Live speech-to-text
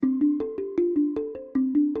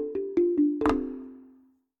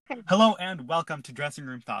Hello and welcome to Dressing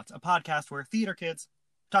Room Thoughts, a podcast where theater kids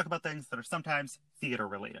talk about things that are sometimes theater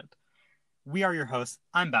related. We are your hosts.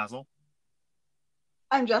 I'm Basil,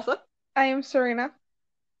 I'm Jessa. I am Serena.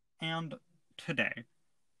 and today,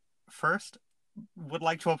 first, would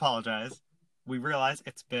like to apologize. We realize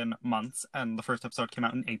it's been months, and the first episode came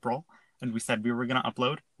out in April, and we said we were going to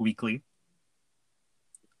upload weekly.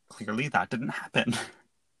 Clearly, that didn't happen,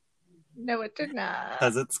 No, it did not.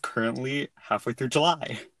 as it's currently halfway through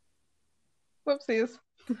July. Whoopsies.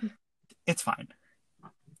 It's fine.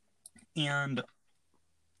 And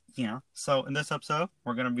so in this episode,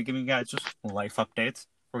 we're going to be giving you guys just life updates.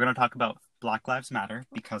 We're going to talk about Black Lives Matter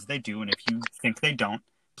because they do, and if you think they don't,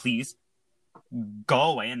 please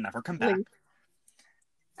go away and never come back. Leave.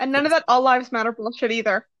 And none of that all lives matter bullshit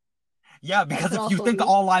either. Yeah, because That's if you also think weird.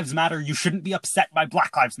 all lives matter, you shouldn't be upset by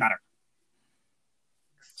Black Lives Matter.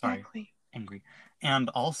 Sorry, Exactly. angry. And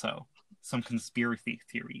also, some conspiracy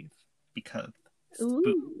theories, because Ooh.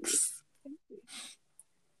 spooks.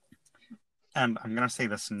 And I'm going to say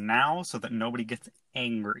this now so that nobody gets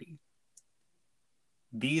angry.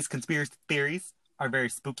 These conspiracy theories are very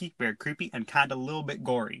spooky, very creepy, and kind of a little bit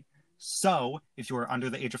gory. So, if you are under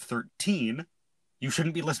the age of 13, you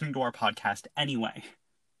shouldn't be listening to our podcast anyway.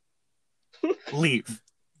 Leave.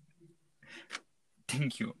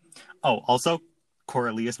 Thank you. Oh, also,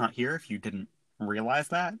 Coraleigh is not here if you didn't realize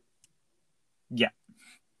that. Yeah.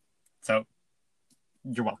 So,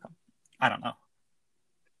 you're welcome. I don't know.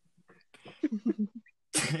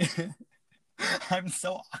 I'm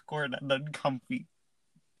so awkward and uncomfy.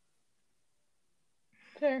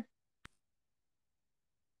 Fair.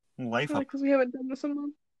 Life up. Because we haven't done this in a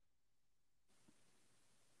month.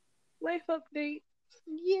 Life update.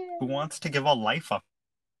 Yeah. Who wants to give a life up?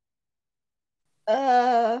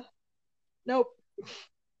 Nope.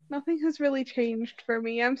 Nothing has really changed for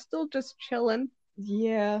me. I'm still just chilling,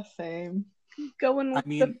 Yeah, same. going with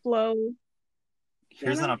the flow.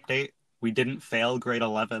 Here's an update. We didn't fail grade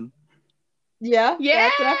 11. Yeah,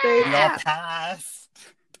 that's an update. We all passed.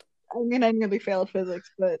 I mean, I nearly failed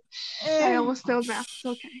physics, but I almost failed math. It's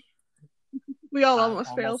okay. We all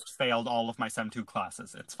almost failed. Failed all of my Sem 2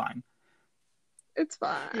 classes. It's fine. It's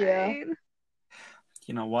fine. Yeah.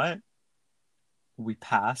 You know what? We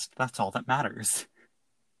passed. That's all that matters.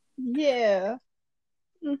 Yeah.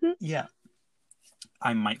 Mm-hmm. Yeah.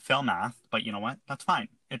 I might fail math, but you know what? That's fine.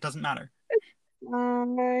 It doesn't matter.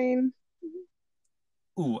 Fine.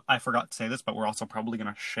 Ooh, I forgot to say this, but we're also probably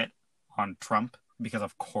going to shit on Trump because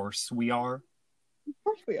of course we are. Of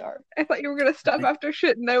course we are. I thought you were going to stop after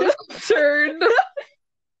shit and I was concerned.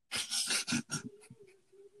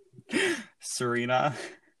 Serena,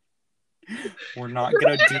 we're not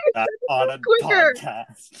going to do that on a Quicker.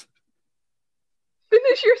 podcast.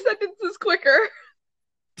 Finish your sentences quicker.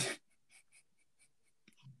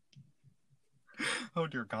 Oh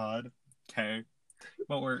dear God. Okay.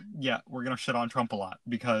 But we're gonna shit on Trump a lot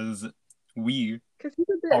because we Because he's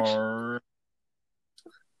a bitch. are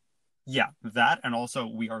that, and also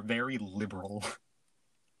we are very liberal.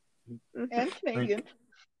 And Canadian.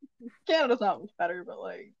 Canada's not much better, but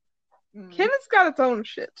Canada's got its own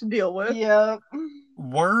shit to deal with. Yeah.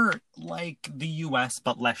 We're like the US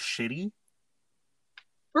but less shitty.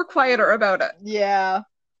 We're quieter about it. Yeah.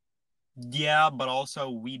 Yeah, but also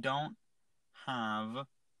we don't have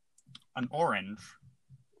an orange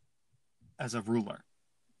as a ruler.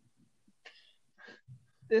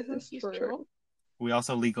 This is true. We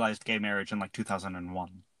also legalized gay marriage in like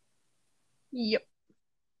 2001. Yep.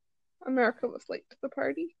 America was late to the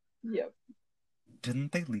party. Yep.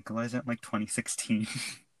 Didn't they legalize it in like 2016?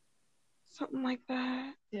 Something like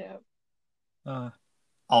that. Yeah.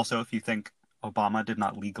 Also, if you think Obama did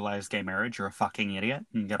not legalize gay marriage, you're a fucking idiot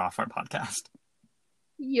and get off our podcast.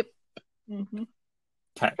 Yep. Mm-hmm.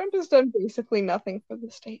 Okay. Trump has done basically nothing for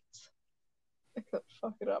the states. Except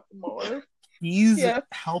fuck it up more. He's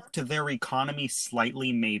helped their economy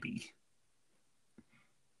slightly, maybe.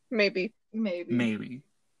 Maybe. Who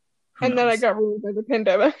And then I knows? got ruined by the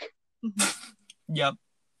pandemic. Yep.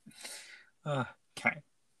 Okay.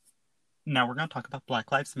 Now we're going to talk about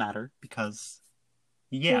Black Lives Matter because,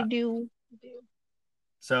 We do.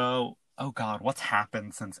 So, oh God, what's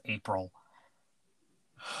happened since April?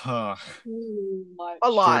 Ugh. A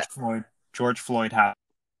lot. George Floyd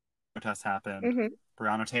protest happened. Mm-hmm.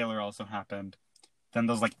 Breonna Taylor also happened. Then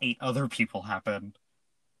those like 8 other people happened.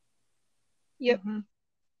 Yep. Mm-hmm.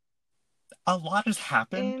 A lot has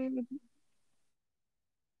happened. And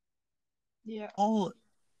Yeah. All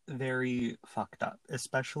very fucked up,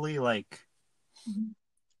 especially like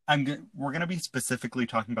we're gonna be specifically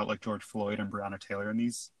talking about like George Floyd and Breonna Taylor in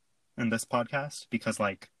this podcast because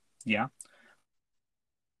like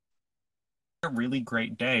A really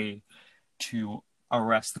great day to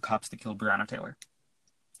arrest the cops that killed Breonna Taylor.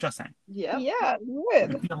 Just saying. Yep. Yeah, it It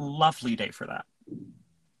would. would be a lovely day for that.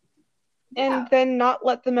 And Yeah. then not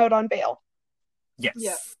let them out on bail. Yes.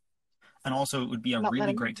 Yep. And also, it would be a Not really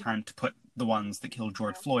letting great them- time to put the ones that killed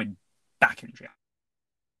George Floyd back in jail.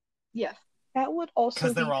 Yes. That would also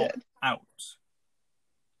Because be they're all good. out.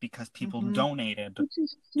 Because people Mhm. donated. Which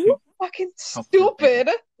is to so fucking help the stupid.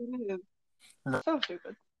 It is. So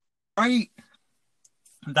stupid. Right?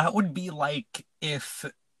 That would be like if,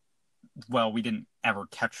 well, we didn't ever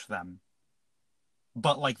catch them.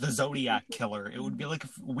 But like the Zodiac killer, it would be like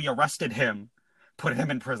if we arrested him, put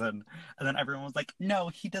him in prison, and then everyone was like, no,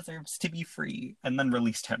 he deserves to be free, and then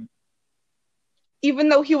released him. Even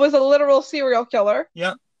though he was a literal serial killer.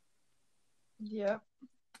 Yep. Yep.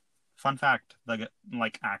 Fun fact, the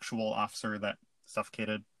like actual officer that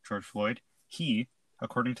suffocated George Floyd, he,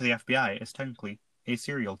 according to the FBI, is technically a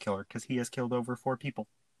serial killer because he has killed over 4 people.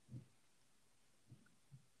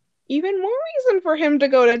 Even more reason for him to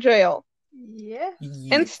go to jail Yeah.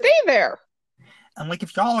 and stay there. And like,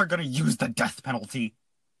 if y'all are gonna use the death penalty,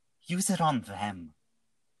 use it on them.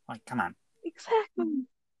 Like, come on. Exactly.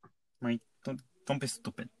 Like, don't be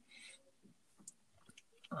stupid.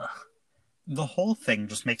 Ugh. The whole thing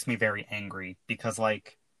just makes me very angry because,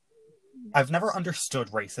 like, I've never understood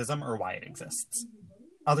racism or why it exists.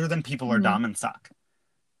 Other than people are dumb and suck.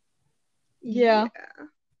 Yeah.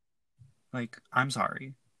 Like, I'm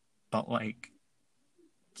sorry, but, like,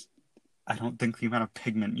 I don't think the amount of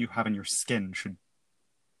pigment you have in your skin should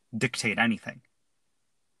dictate anything.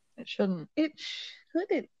 It shouldn't. It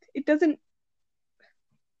shouldn't. It doesn't.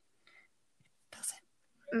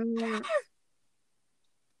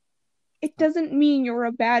 It doesn't mean you're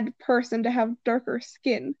a bad person to have darker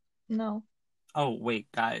skin. No. Oh,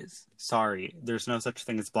 wait, guys. Sorry. There's no such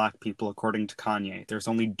thing as black people according to Kanye. There's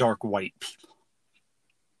only dark white people.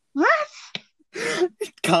 What?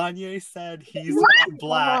 Kanye said he's What? not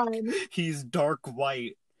black. Come on. He's dark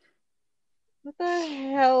white. What the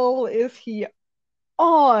hell is he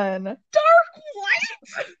on? Dark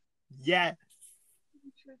white? Yes.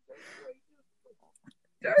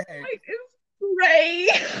 Dark white is gray.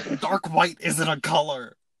 Dark white isn't a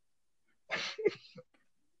color.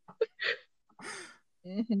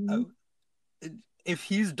 Mhm. If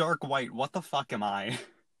he's dark white, what the fuck am I?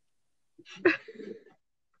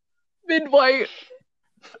 Mid-white.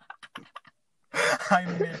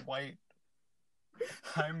 I'm mid-white.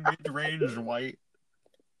 I'm mid-range white.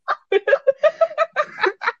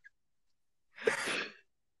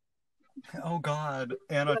 Oh god.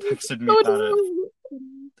 Anna texted me about it.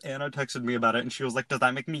 Anna texted me about it and she was like, does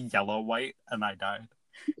that make me yellow white? And I died.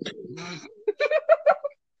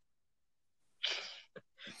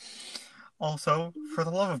 Also, for the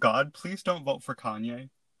love of God, please don't vote for Kanye.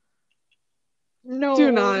 No,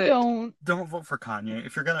 Do not. don't. Don't vote for Kanye.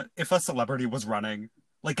 If a celebrity was running,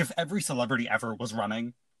 like if every celebrity ever was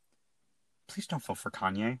running, please don't vote for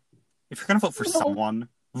Kanye. If you're gonna vote for someone,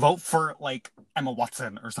 vote for like Emma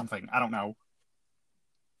Watson or something. I don't know.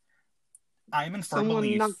 I'm in firm Someone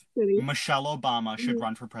belief not shitty. Michelle Obama should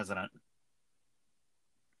run for president.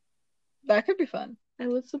 That could be fun. I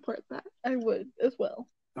would support that. I would as well.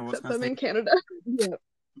 I was Except gonna I'm say in Canada. Yeah.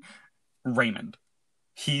 Raymond.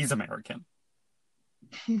 He's American.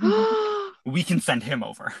 We We can send him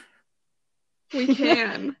over.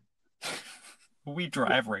 can. We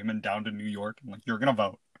drive Raymond down to New York and like, you're gonna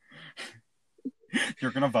vote.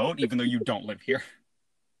 You're gonna vote even though you don't live here.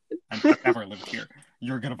 And have never lived here.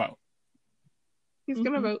 You're gonna vote. He's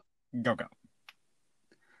gonna vote. Go.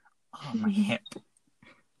 Oh, my hip.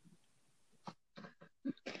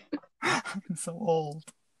 I'm so old.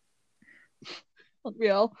 We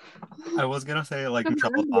all. I was gonna say like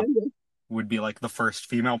Michelle Obama would be like the first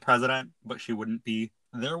female president, but she wouldn't be.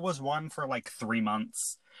 There was one for like 3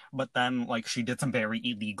 months, but then like she did some very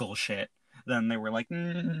illegal shit. Then they were like,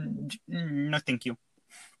 no, thank you.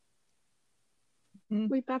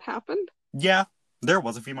 Wait, that happened? Yeah, there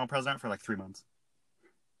was a female president for like 3 months.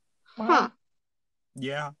 Huh.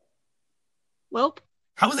 Yeah. Well,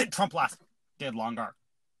 How was it Trump did longer?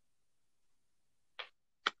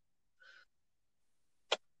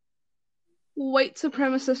 white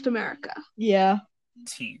supremacist America. Yeah.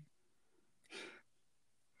 T.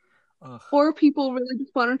 Ugh. Or people really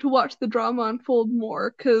just wanted to watch the drama unfold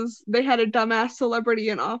more because they had a dumbass celebrity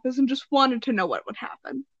in office and just wanted to know what would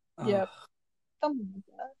happen. Yep. Something like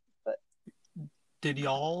that. But Did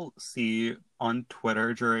y'all see on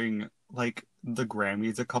Twitter during like the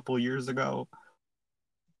Grammys a couple years ago?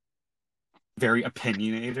 Very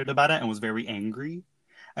opinionated about it and was very angry.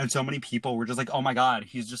 And so many people were just like, oh my god,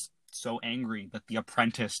 he's just so angry that The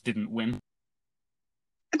Apprentice didn't win.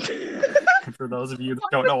 And for those of you that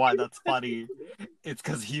don't know why that's funny, it's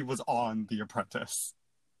because he was on The Apprentice.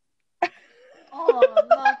 Oh,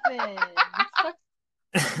 nothing.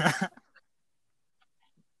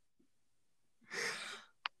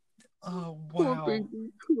 Oh, Poor wow. baby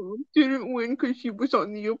Trump didn't win because she was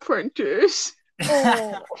on The Apprentice.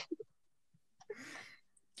 Oh.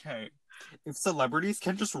 Okay. If celebrities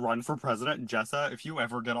can just run for president, Jessa, if you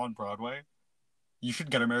ever get on Broadway, you should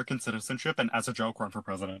get American citizenship and, as a joke, run for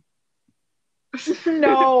president. No. You can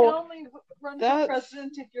only run for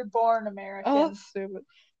president if you're born American. Oh, that's stupid.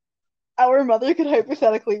 Our mother could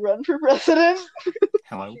hypothetically run for president.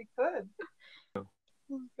 Hello? She could. Oh,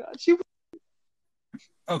 God. She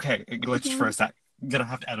Okay, it glitched for a sec. Gonna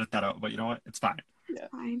have to edit that out, but you know what? It's fine.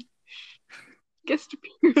 Fine. Guest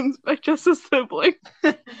appearance by Jessa's sibling.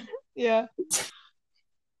 Yeah.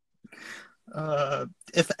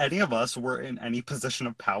 If any of us were in any position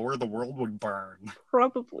of power, the world would burn.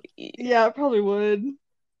 Probably. Yeah, it probably would.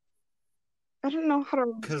 I don't know how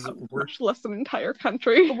to 'Cause run we're- much less an entire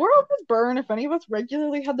country. The world would burn if any of us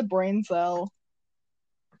regularly had the brain cell.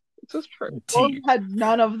 This is true. Or T, had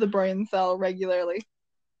none of the brain cell regularly.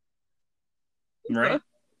 right?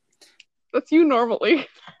 That's you normally.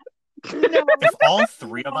 No. If all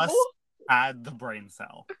three of us had the brain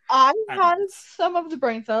cell. I At had once. some of the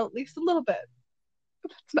brain cell, at least a little bit.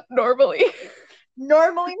 It's not normally.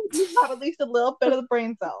 Normally, you have at least a little bit of the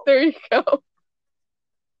brain cell. There you go.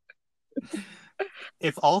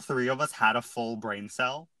 If all three of us had a full brain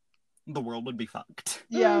cell, the world would be fucked.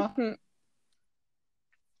 Yeah. Mhm.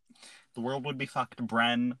 The world would be fucked.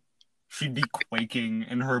 Bren, she'd be quaking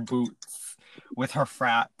in her boots with her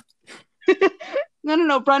frap.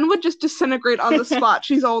 No. Bren would just disintegrate on the spot.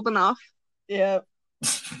 She's old enough. Yeah.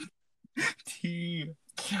 T.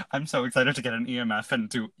 I'm so excited to get an EMF and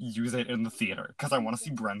to use it in the theater because I want to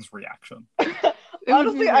see Bren's reaction. It would be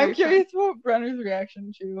Honestly, I'm very curious about Brenner's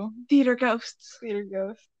reaction to fun. Theater ghosts. Theater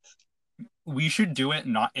Ghost. We should do it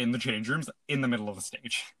not in the change rooms, in the middle of the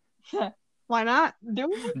stage. Why not?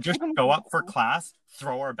 Just go up for class,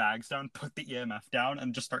 throw our bags down, put the EMF down,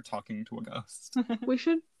 and just start talking to a ghost. We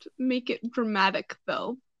should make it dramatic,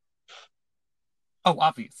 though. Oh,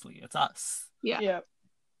 obviously, it's us. Yeah.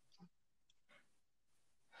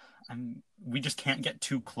 We just can't get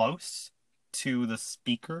too close to the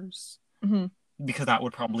speakers Mhm. because that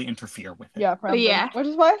would probably interfere with it. Yeah, probably. Yeah. Which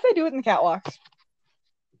is why I say do it in the catwalks.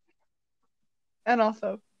 And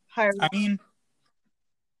also hire. I mean,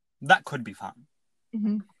 that could be fun.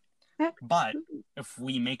 Mhm. But if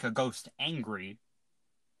we make a ghost angry,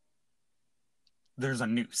 there's a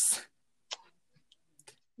noose.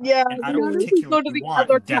 Yeah. And I Not don't if we go to particularly the want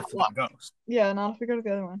other death with a catwalk. ghost. Yeah, not if we go to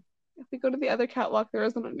the other one. If we go to the other catwalk, there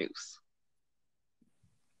isn't a noose.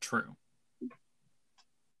 True.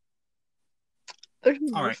 There's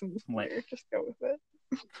no All right, noose in this wait. theater. Just go with it.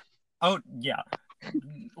 Oh, yeah.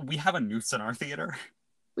 We have a noose in our theater.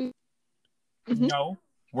 Mhm. No,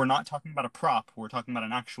 we're not talking about a prop. We're talking about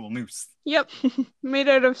an actual noose. Yep. Made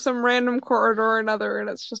out of some random corridor or another, and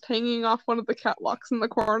it's just hanging off one of the catwalks in the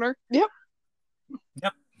corner. Yep.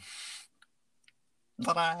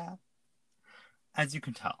 Ta-da! As you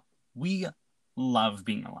can tell, we love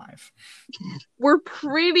being alive. We're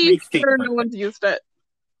pretty My sure favorite no one's used it.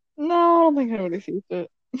 No, I don't think anybody's used it.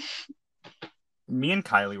 Me and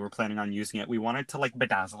Kylie were planning on using it. We wanted to like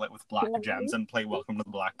bedazzle it with black Yeah. gems and play Welcome to the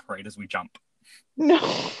Black Parade as we jump. No.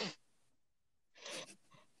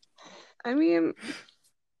 I mean,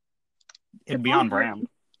 It'd be on brand.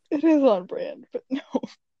 It is on brand, but no.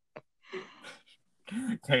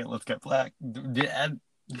 Okay, let's get black. Words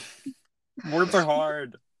are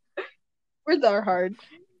hard. Words are hard.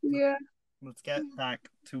 yeah. Let's get back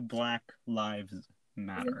to Black Lives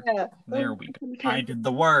Matter. Yeah. There we go. Okay. I did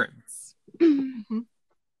the words. Mhm.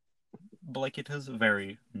 But like, it is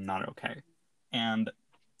very not okay. And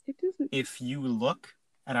It isn't. if you look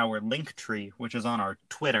at our link tree, which is on our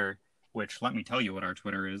Twitter, which let me tell you what our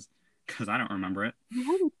Twitter is, because I don't remember it. You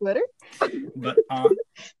have a Twitter? But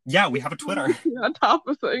yeah, we have a Twitter. On top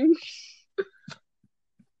of things.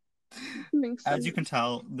 Makes As sense. you can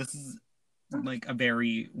tell, this is like a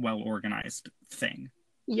very well organized thing.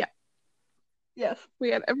 Yes. We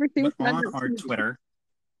had everything But planned on out our to- Twitter,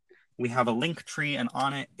 we have a link tree, and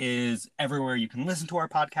on it is everywhere you can listen to our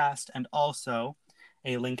podcast, and also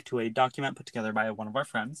a link to a document put together by one of our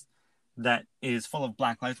friends that is full of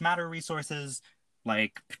Black Lives Matter resources,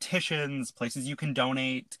 like petitions, places you can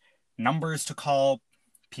donate, numbers to call,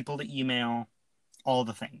 people to email, all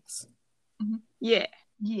the things. Yeah.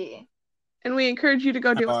 Yeah. And we encourage you to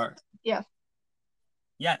go do it.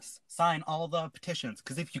 Yes, sign all the petitions,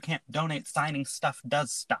 because if you can't donate, signing stuff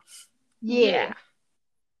does stuff. Yeah.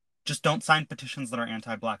 Just don't sign petitions that are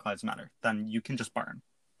anti-Black Lives Matter. Then you can just burn.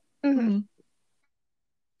 Mm-hmm.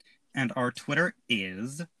 And our Twitter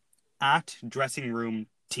is at dressing room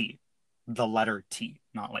T. The letter T.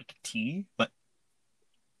 Not like T, but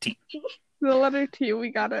T. The letter T, we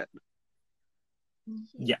got it.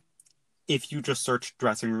 Yeah. If you just search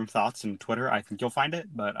dressing room thoughts in Twitter, I think you'll find it,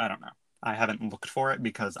 but I don't know. I haven't looked for it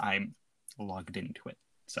because I'm logged into it.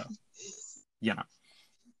 So, you know.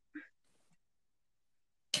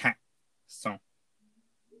 Okay. So,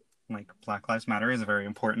 like, Black Lives Matter is a very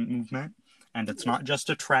important movement, and it's not just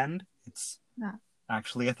a trend, it's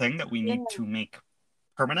actually a thing that we need to make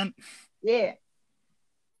permanent. Yeah.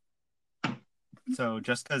 So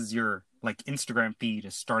just because your like Instagram feed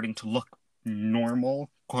is starting to look normal,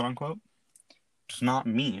 quote unquote, does not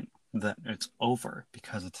mean that it's over,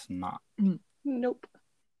 because it's not. Nope.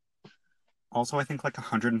 Also, I think like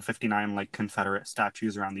 159 like Confederate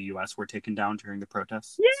statues around the US were taken down during the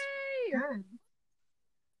protests. Yay!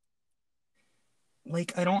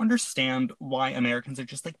 Like, I don't understand why Americans are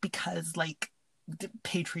just like, because like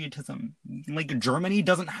patriotism. Like, Germany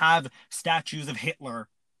doesn't have statues of Hitler.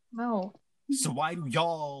 No. So why do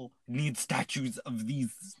y'all need statues of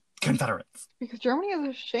these Confederates? Because Germany is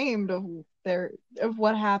ashamed of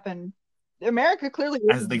what happened. America clearly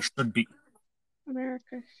As they should be.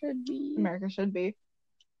 America should be. America should be.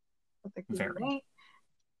 But they clearly Very.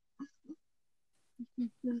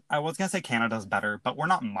 ain't. I was gonna say Canada's better, but we're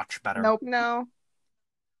not much better. Nope. No.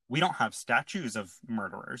 We don't have statues of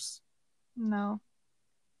murderers. No.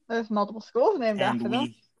 There's multiple schools named after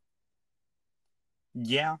them.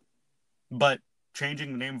 Yeah. But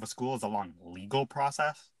changing the name of a school is a long legal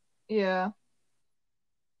process. Yeah.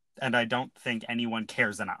 And I don't think anyone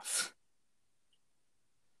cares enough.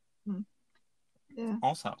 Yeah.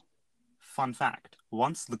 Also, fun fact,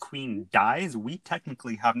 once the Queen dies, we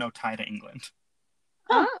technically have no tie to England.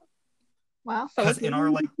 Huh. Wow. Because in our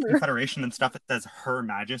like Confederation and stuff, it says Her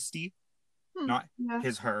Majesty, not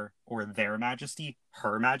his, her, or their Majesty,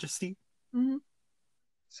 Her Majesty. Mm-hmm.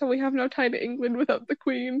 So we have no tie to England without the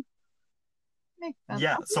Queen.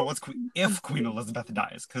 Yeah, so if Queen Elizabeth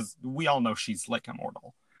dies, because we all know she's like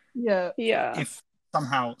immortal. Yeah. If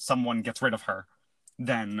somehow someone gets rid of her,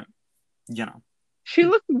 then, you know. She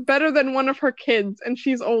looks better than one of her kids, and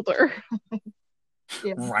she's older.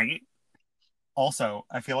 Yeah. Right? Also,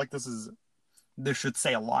 I feel like this should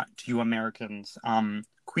say a lot to you Americans.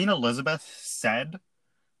 Queen Elizabeth said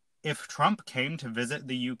if Trump came to visit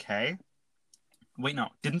the UK... Wait, no.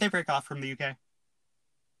 Didn't they break off from the UK?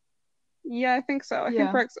 Yeah, I think so. I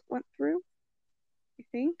think Brexit went through. I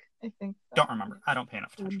think so. Don't remember. I don't pay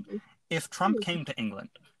enough attention. If Trump came to England,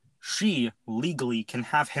 she legally can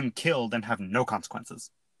have him killed and have no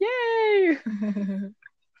consequences. Yay!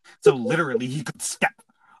 So literally, he could step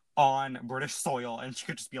on British soil and she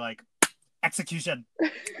could just be like, execution.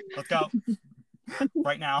 Let's go.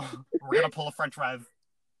 Right now. We're going to pull a French Rev.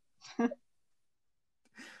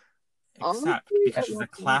 Except because she's a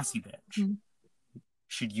classy bitch.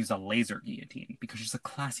 She'd use a laser guillotine because she's a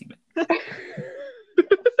classy bitch.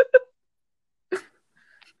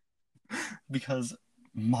 Because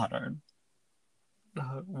modern.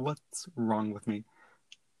 What's wrong with me?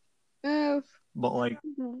 But like,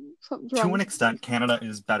 to an extent, Canada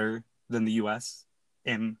is better than the US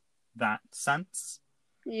in that sense.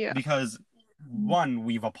 Yeah. Because one,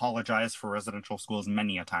 we've apologized for residential schools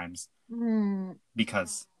many a times.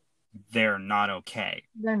 Because they're not okay.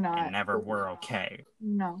 They're not. And never were okay.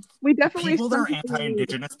 No. We definitely People that are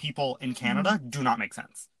anti-Indigenous people in Canada do not make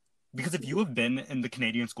sense. Because if you have been in the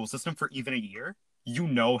Canadian school system for even a year, you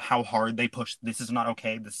know how hard they push. This is not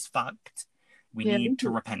okay. This is fucked. We need to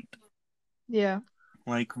repent. Yeah.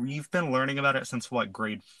 Like, we've been learning about it since, what,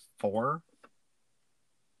 grade 4?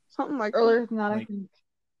 Something like earlier than that, I think.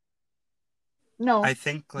 No. I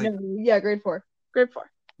think, like... No, yeah, grade 4. Grade 4.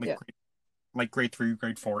 Like grade 3,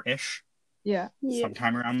 grade 4-ish. Yeah.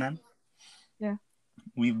 Sometime around then. Yeah.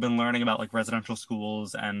 We've been learning about, like, residential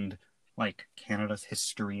schools and, like, Canada's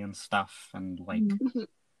history and stuff, and, like,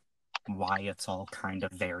 why it's all kind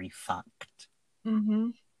of very fucked.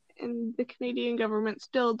 And the Canadian government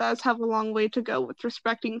still does have a long way to go with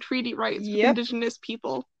respecting treaty rights with Indigenous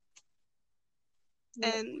people.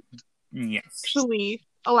 And actually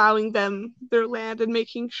allowing them their land and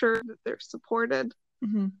making sure that they're supported.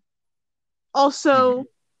 Also,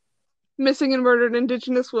 missing and murdered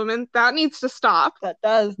Indigenous women, that needs to stop. That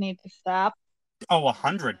does need to stop. Oh,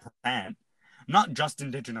 100%. Not just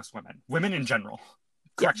Indigenous women. Women in general.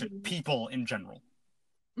 Correction, people in general.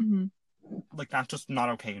 Like, that's just not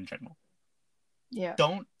okay in general. Yeah.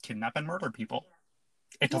 Don't kidnap and murder people.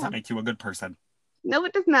 It doesn't make you a good person. No,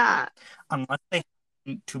 it does not. Unless they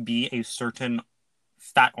to be a certain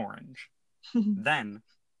fat orange. Then,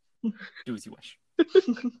 do as you wish.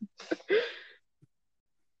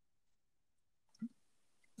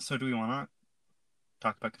 So do we want to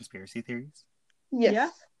talk about conspiracy theories? Yes. Yeah.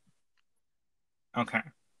 Okay.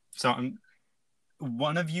 So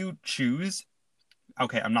one of you choose.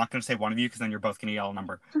 Okay, I'm not going to say one of you because then you're both going to yell a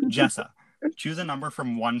number. Jessa, choose a number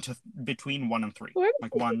from between 1 and 3. What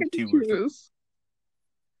Like did 1, you 2, or 3. choose?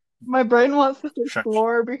 My brain wants to say Shush.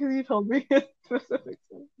 4 because you told me a specific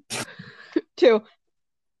thing. 2.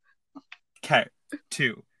 Okay,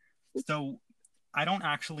 2. So I don't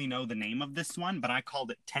actually know the name of this one, but I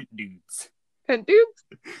called it Tent Dudes. Tent dudes?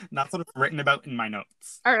 That's what it's written about in my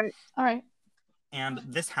notes. All right. All right. And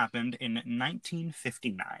this happened in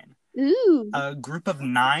 1959. Ooh. A group of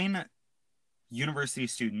 9 university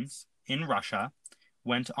students in Russia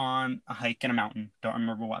went on a hike in a mountain. Don't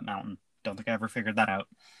remember what mountain. Don't think I ever figured that out.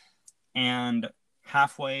 And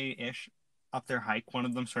halfway-ish up their hike, one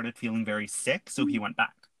of them started feeling very sick, so he went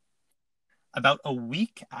back. About a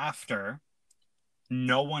week after,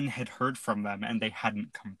 no one had heard from them and they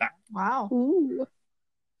hadn't come back. Wow. Ooh.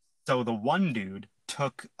 So the one dude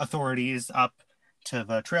took authorities up to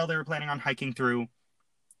the trail they were planning on hiking through,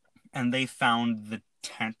 and they found the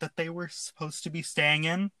tent that they were supposed to be staying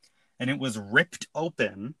in, and it was ripped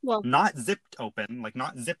open. Well. Not zipped open, like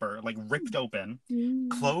not zipper, like ripped open.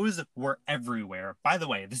 Clothes were everywhere. By the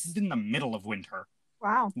way, this is in the middle of winter,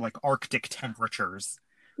 Wow. like Arctic temperatures.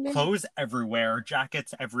 Clothes everywhere,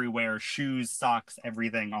 jackets everywhere, shoes, socks,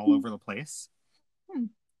 everything all over the place.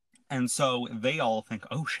 And so they all think,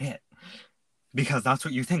 oh shit. Because that's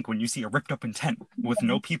what you think when you see a ripped open tent with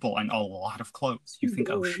no people and a lot of clothes. You think,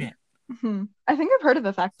 oh shit. Mm-hmm. I think I've heard of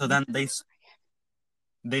this actually. So then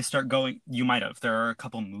they start going. You might have. There are a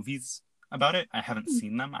couple movies about it. I haven't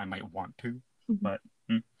seen them. I might want to, but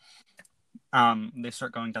they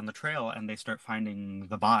start going down the trail and they start finding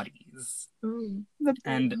the bodies. Ooh.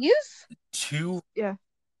 And Yes.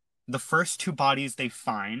 the first 2 bodies they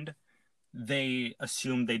find, they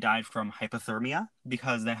assume they died from hypothermia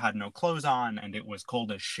because they had no clothes on and it was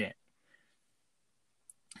cold as shit.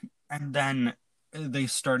 And then they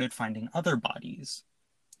started finding other bodies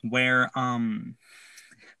where some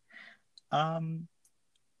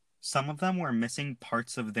of them were missing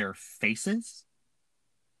parts of their faces.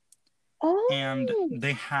 Oh. And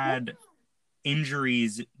they had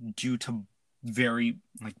injuries due to very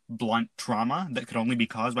blunt trauma that could only be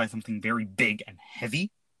caused by something very big and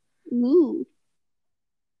heavy. Ooh.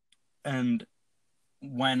 And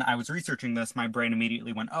when I was researching this, my brain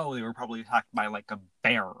immediately went, oh, they were probably attacked by a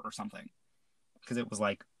bear or something. Because it was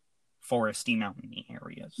foresty, mountainy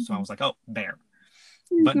areas. So I was like, oh, bear.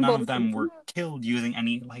 But none of them were killed using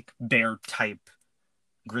any bear type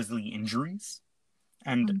grisly injuries.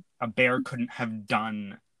 And a bear couldn't have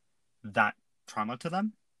done that trauma to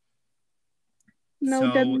them.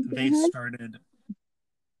 No, so they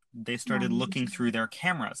started looking through their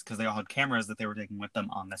cameras because they all had cameras that they were taking with them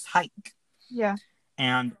on this hike. Yeah.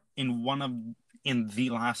 And in the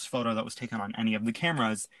last photo that was taken on any of the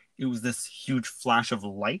cameras, it was this huge flash of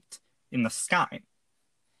light in the sky,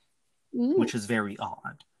 which is very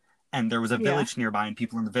odd. And there was a village nearby, and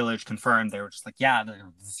people in the village confirmed. They were just like, yeah, there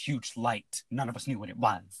was this huge light. None of us knew what it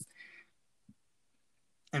was.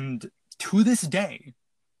 And to this day,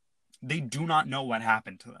 they do not know what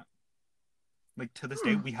happened to them. To this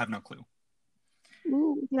day, we have no clue.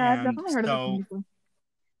 Ooh. Yeah, I've definitely heard of this one before.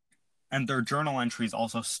 And their journal entries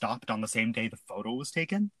also stopped on the same day the photo was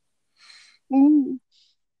taken. Ooh.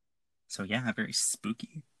 So yeah, very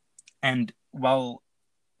spooky. And when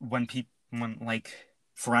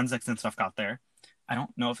forensics and stuff got there, I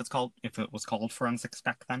don't know if it was called forensics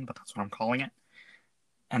back then, but that's what I'm calling it.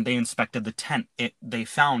 And they inspected the tent. They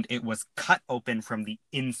found it was cut open from the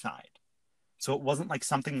inside. So it wasn't like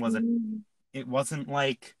it wasn't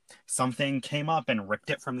like something came up and ripped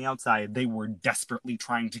it from the outside. They were desperately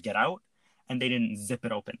trying to get out, and they didn't zip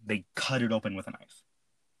it open. They cut it open with a knife.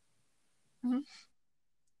 Mm-hmm.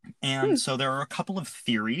 And so there are a couple of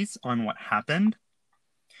theories on what happened.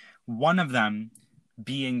 One of them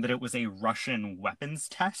being that it was a Russian weapons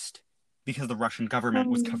test because the Russian government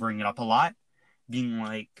was covering it up a lot, being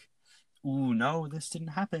like, ooh, no, this didn't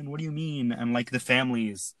happen. What do you mean? And the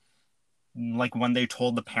families, when they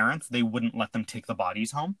told the parents, they wouldn't let them take the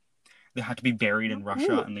bodies home. They had to be buried in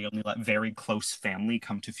Russia, and they only let very close family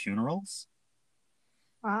come to funerals.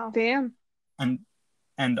 Wow. Damn.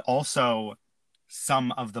 And also,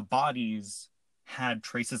 some of the bodies had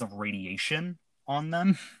traces of radiation on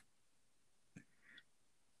them,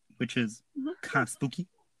 which is kind of spooky.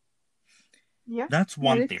 Yeah. That's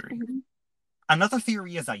one theory. Another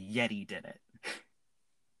theory is a Yeti did it.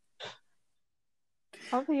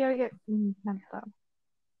 How do you get intense though?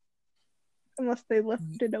 Unless they left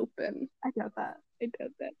it open. I doubt that. I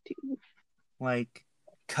doubt that too. Like,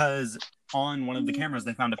 because on one of the cameras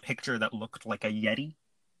they found a picture that looked like a Yeti.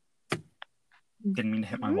 Didn't mean to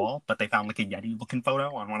hit my wall, but they found like a Yeti looking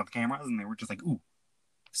photo on one of the cameras and they were just like, ooh,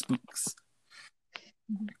 spooks.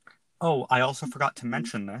 Oh, I also forgot to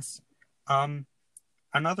mention this.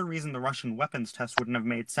 Another reason the Russian weapons test wouldn't have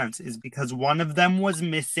made sense is because one of them was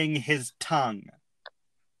missing his tongue.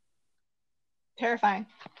 Terrifying.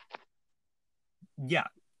 Yeah.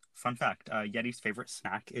 Fun fact, Yeti's favorite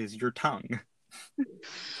snack is your tongue.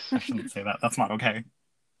 I shouldn't say that. That's not okay.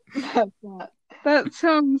 That's not. That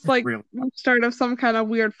sounds like Really? the start of some kind of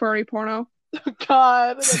weird furry porno.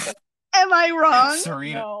 God. Am I wrong?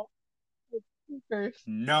 Serena. No. First.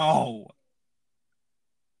 No.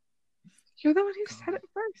 You're the one who said it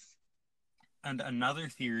first. And another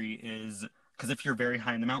theory is, because if you're very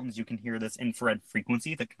high in the mountains, you can hear this infrared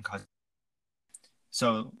frequency that can cause...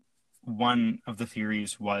 So one of the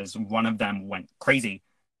theories was one of them went crazy.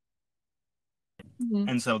 Mm-hmm.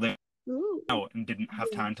 And so they Ooh. and didn't have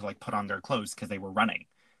time to like put on their clothes because they were running.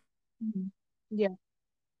 Mm-hmm. Yeah.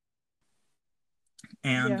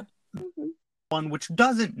 And one which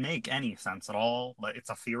doesn't make any sense at all, but it's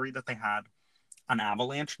a theory that they had. An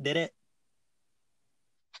avalanche did it.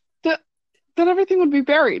 Then everything would be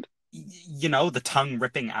buried. You know, the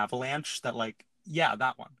tongue-ripping avalanche that like, yeah,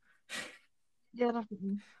 that one. Yeah,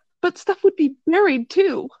 definitely. But stuff would be buried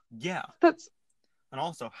too. Yeah. That's... And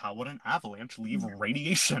also, how would an avalanche leave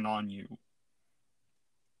radiation on you?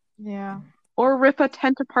 Yeah. Or rip a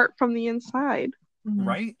tent apart from the inside. Mm-hmm.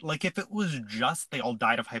 Right? Like, if it was just they all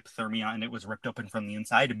died of hypothermia and it was ripped open from the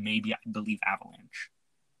inside, maybe I'd believe avalanche.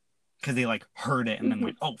 Because they, like, heard it and then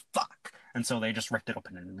went, oh, fuck. And so they just ripped it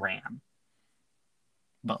open and ran.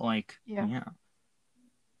 But, like, yeah.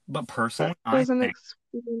 But personally, I think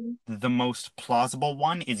the most plausible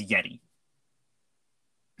one is Yeti.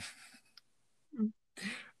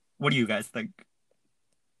 What do you guys think?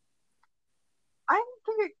 I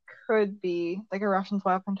think it could be like a Russian's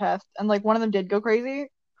weapon test, and like one of them did go crazy,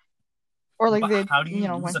 or like they, how do you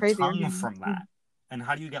lose went a crazy. tongue from that? And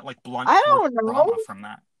how do you get like blunt I don't know. trauma from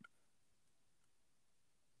that?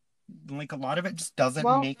 Like a lot of it just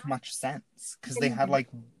doesn't make much sense because they had like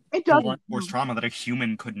blunt force trauma that a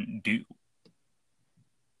human couldn't do.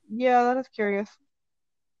 Yeah, that is curious.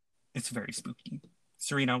 It's very spooky.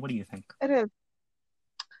 Serena, what do you think? It is.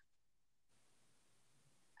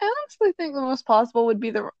 I honestly think the most plausible would be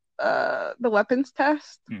the weapons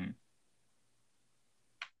test. I'm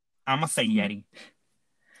gonna say Yeti.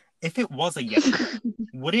 If it was a Yeti,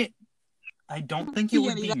 would it? I don't think it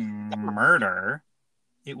would be murder.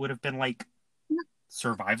 It would have been like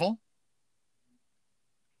survival.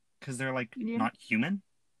 Because they're like not human.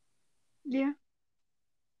 Yeah.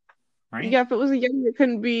 Right? Yeah, if it was a Yeti, it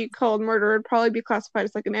couldn't be called murder. It'd probably be classified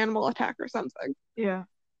as like an animal attack or something. Yeah.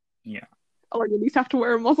 Yeah. Or Yetis have to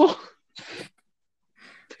wear a muzzle.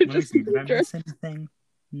 Let me see. Did I miss anything?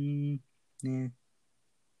 Yeah.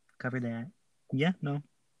 Cover that. Yeah, no.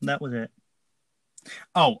 That was it.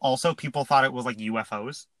 Oh, also people thought it was like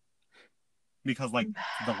UFOs. Because like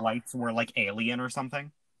the lights were like alien or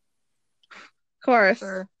something. Of course.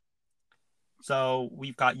 Sure. So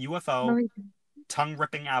we've got UFO,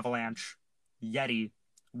 tongue-ripping avalanche, Yeti,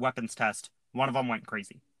 weapons test. One of them went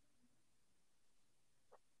crazy.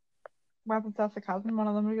 Weapons test a cousin, one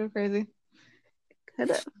of them would go crazy. Could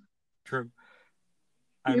have. True.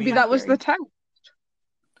 Maybe that was the test.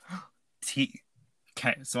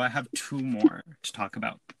 Okay, so I have two more to talk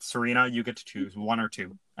about. Serena, you get to choose one or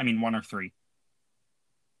two. I mean, one or three.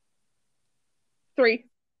 3.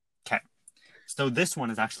 Okay. So this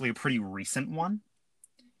one is actually a pretty recent one.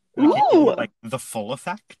 Ooh! I can't give you, like, the full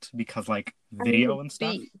effect because, like, video and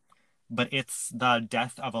stuff. But it's the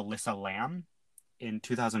death of Alyssa Lamb in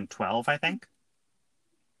 2012, I think.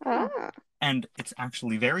 Ah. And it's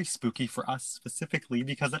actually very spooky for us specifically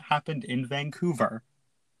because it happened in Vancouver.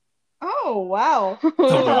 Oh, wow. So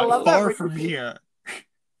not far from here.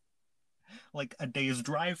 Like a day's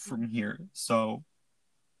drive from here. So,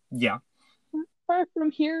 yeah. Far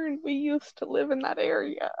from here, and we used to live in that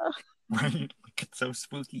area. Right? Like, it's so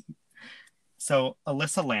spooky. So,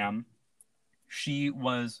 Alyssa Lamb, she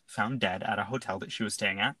was found dead at a hotel that she was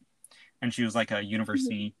staying at. And she was like a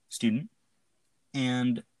university student.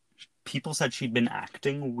 And people said she'd been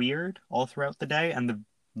acting weird all throughout the day. And the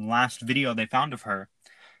last video they found of her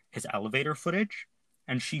is elevator footage.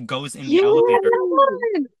 And she goes in the elevator.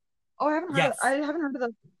 Oh, I haven't heard of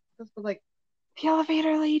this, but like the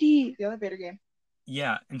elevator lady. The elevator game.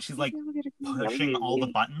 Yeah, and she's like Elevator. pushing all the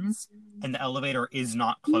buttons, and the elevator is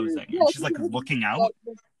not closing. And she's like looking out,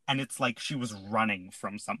 and it's like she was running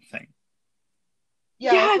from something.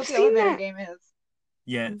 Yeah, Yeah, that's I've what the seen elevator that. game is.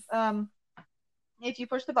 Yes. If you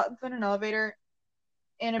push the buttons in an elevator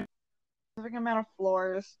in a specific amount of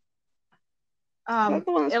floors, That's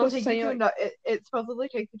the one that's it'll supposed take to you say, to it supposedly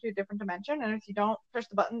takes you to a different dimension. And if you don't push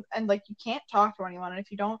the button, and like you can't talk to anyone, and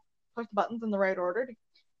if you don't push the buttons in the right order to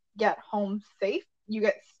get home safe, you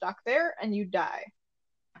get stuck there and you die.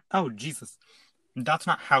 Oh, Jesus. That's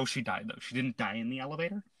not how she died, though. She didn't die in the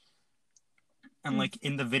elevator. And, like,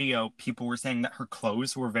 in the video, people were saying that her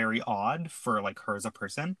clothes were very odd for, like, her as a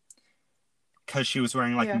person. Because she was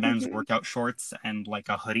wearing, like, men's workout shorts and, like,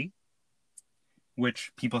 a hoodie.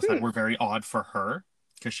 Which people said were very odd for her.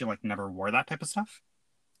 Because she, like, never wore that type of stuff.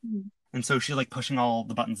 And so she's, like, pushing all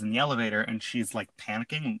the buttons in the elevator. And she's, like,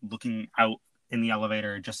 panicking, looking out in the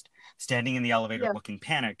elevator. Just standing in the elevator looking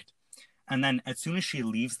panicked. And then as soon as she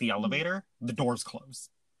leaves the elevator, the doors close.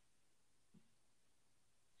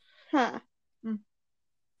 huh.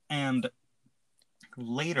 And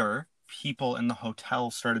later, people in the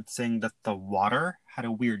hotel started saying that the water had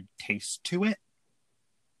a weird taste to it.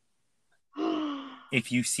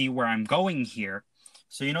 If you see where I'm going here,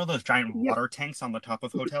 so you know those giant water tanks on the top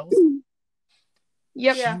of hotels?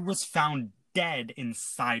 Yep. She was found dead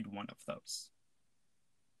inside one of those.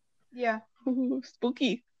 Yeah. Ooh,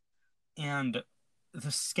 spooky. And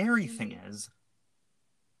the scary thing is,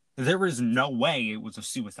 there is no way it was a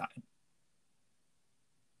suicide.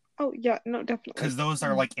 Oh, yeah, no, definitely. Because those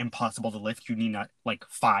are, like, impossible to lift. You need, like,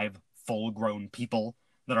 5 full-grown people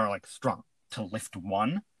that are, like, strong to lift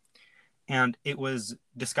one. And it was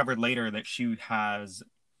discovered later that she has...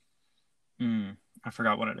 I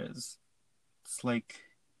forgot what it is. It's, like...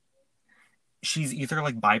 She's either,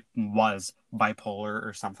 like, was bipolar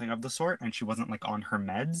or something of the sort, and she wasn't, like, on her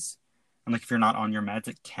meds. And, like, if you're not on your meds,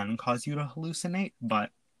 it can cause you to hallucinate,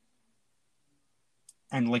 but...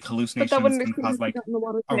 And, like, hallucinations can cause, like,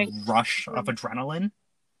 a rush of adrenaline,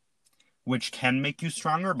 which can make you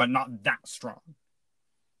stronger, but not that strong.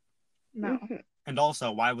 No. And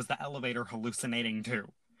also, why was the elevator hallucinating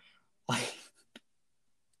too? Like,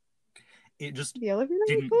 it just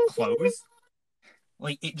didn't close.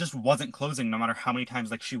 Like, it just wasn't closing no matter how many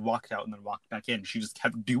times, like, she walked out and then walked back in. She just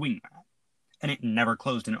kept doing that. And it never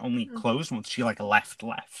closed, and it only closed once she, like, left.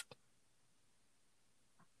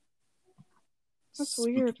 That's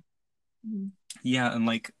weird. Yeah, and,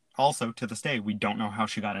 like, also, to this day, we don't know how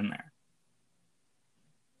she got in there.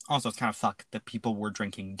 Also, it's kind of fucked that people were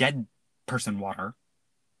drinking dead person water.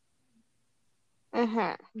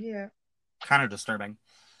 Yeah. Kind of disturbing.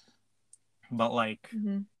 But, like,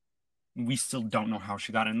 we still don't know how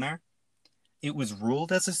she got in there. It was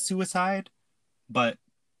ruled as a suicide, but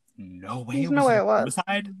no way it was a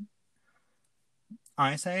suicide.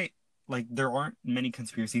 I say, like, there aren't many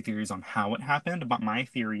conspiracy theories on how it happened, but my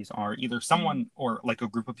theories are either someone or, like, a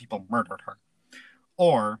group of people murdered her,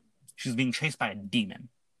 or she's being chased by a demon.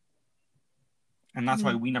 And that's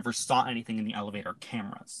why we never saw anything in the elevator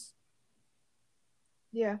cameras.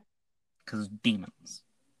 Yeah. Because demons.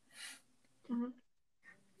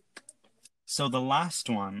 So the last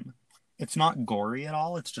one, it's not gory at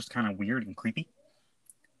all. It's just kind of weird and creepy.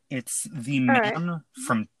 It's the man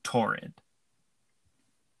from Torrid.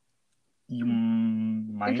 You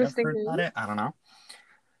might have heard about it. I don't know.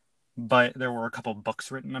 But there were a couple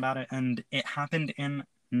books written about it, and it happened in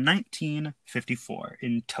 1954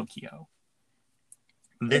 in Tokyo.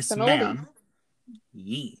 This man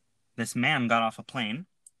got off a plane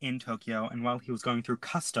in Tokyo, and while he was going through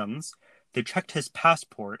customs, they checked his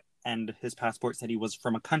passport, and his passport said he was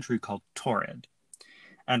from a country called Torrid.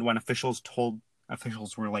 And when officials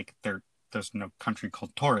were like, there's no country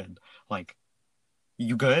called Torrid, like,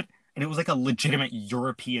 you good? And it was like a legitimate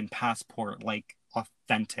European passport, like,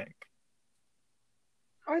 authentic.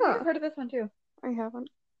 I've heard of this one too. I haven't.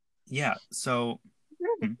 Yeah, so...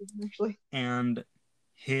 Actually. And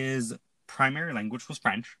his primary language was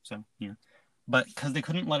French, so, yeah. But because they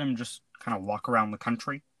couldn't let him just kind of walk around the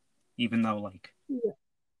country, even though, like...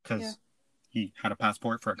 Because he had a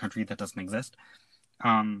passport for a country that doesn't exist.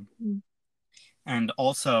 And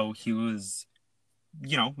also, he was,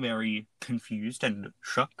 very confused and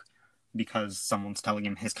shook because someone's telling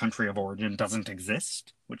him his country of origin doesn't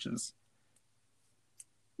exist, which is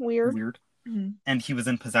weird. And he was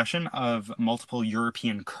in possession of multiple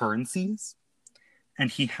European currencies. And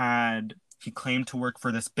he claimed to work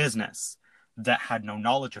for this business that had no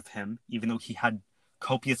knowledge of him, even though he had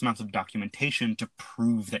copious amounts of documentation to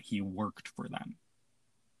prove that he worked for them.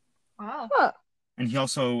 Wow. And he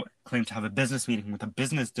also claimed to have a business meeting with a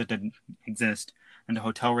business that didn't exist and a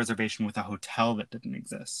hotel reservation with a hotel that didn't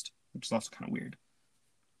exist, which is also kind of weird.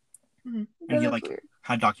 Mm-hmm. And he That is weird.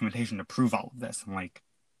 had documentation to prove all of this. I'm like,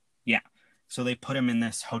 yeah. So they put him in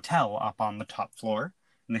this hotel up on the top floor,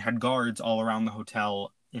 and they had guards all around the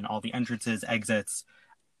hotel in all the entrances, exits,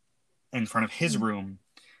 in front of his room.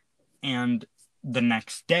 And the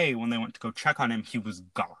next day, when they went to go check on him, he was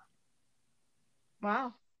gone.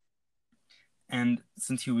 Wow. And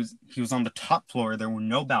since he was on the top floor, there were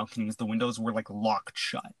no balconies. The windows were like locked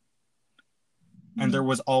shut. And there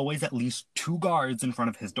was always at least 2 guards in front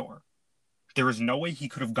of his door. There was no way he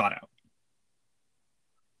could have got out.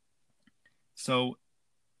 So,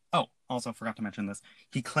 also forgot to mention this.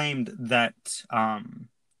 He claimed that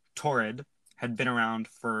Torrid had been around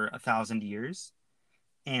for 1,000 years,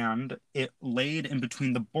 and it laid in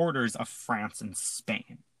between the borders of France and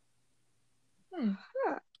Spain.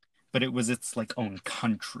 But it was its like own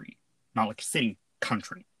country, not like city,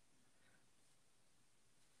 country.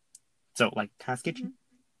 So like kind of sketchy.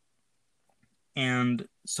 And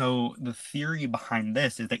so the theory behind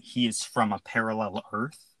this is that he is from a parallel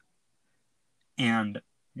Earth. And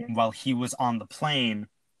while he was on the plane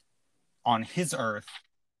on his Earth,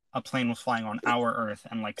 a plane was flying on our Earth,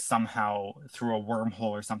 and like somehow through a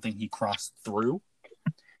wormhole or something he crossed through.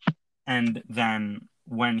 And then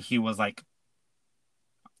when he was like,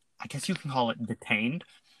 I guess you can call it detained,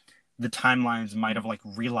 the timelines might have like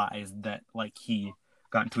realized that like he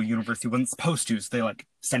got into a universe he wasn't supposed to, so they like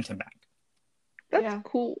sent him back. That's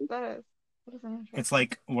cool. That is interesting. It's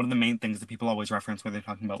like one of the main things that people always reference when they're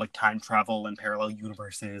talking about like time travel and parallel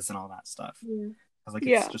universes and all that stuff. Like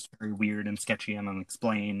it's just very weird and sketchy and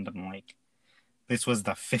unexplained, and like this was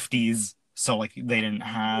the 50s, so like they didn't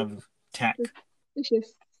have tech.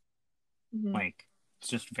 Like it's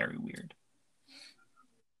just very weird.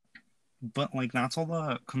 But like that's all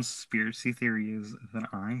the conspiracy theories that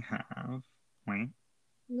I have. Wait.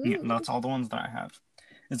 Yeah, that's all the ones that I have.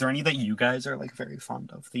 Is there any that you guys are like very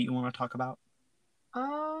fond of that you want to talk about?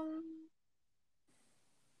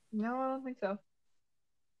 No, I don't think so.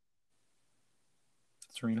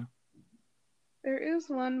 Serena? There is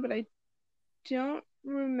one, but I don't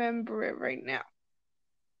remember it right now.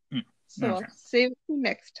 So okay. I'll save it for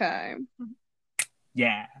next time.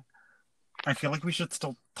 Yeah. I feel like we should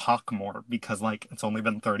still talk more because like it's only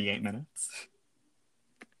been 38 minutes.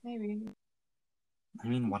 Maybe. I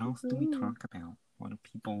mean, what else do we talk about? What do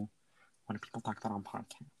people talk about on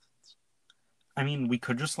podcasts? I mean, we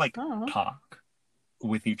could just like talk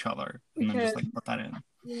with each other and then just like put that in.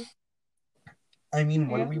 Yeah. I mean,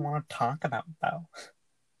 what do we want to talk about though?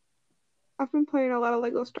 I've been playing a lot of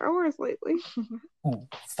Lego Star Wars lately. Ooh,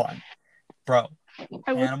 fun. Bro,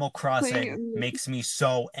 Animal Crossing makes me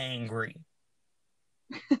so angry.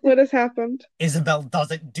 What has happened? Isabel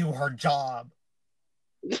doesn't do her job.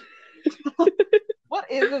 What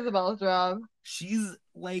is Isabel's job? She's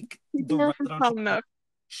like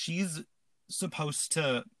she's supposed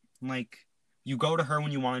to like you go to her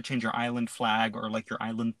when you want to change your island flag or like your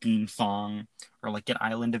island theme song or like get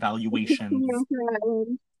island evaluations.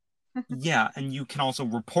 Yeah, and you can also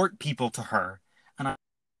report people to her. And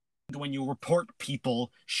when you report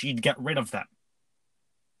people, she'd get rid of them.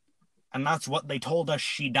 And that's what they told us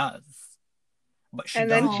she does. But she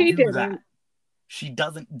doesn't do that. She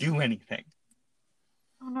doesn't do anything.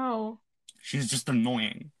 Oh no. She's just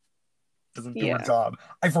annoying. Doesn't do her job.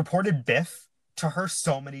 I've reported Biff to her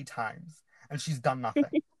so many times, and she's done nothing.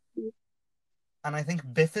 And I think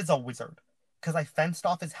Biff is a wizard, because I fenced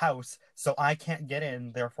off his house, so I can't get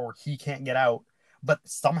in, therefore he can't get out. But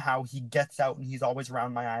somehow he gets out, and he's always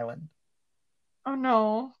around my island. Oh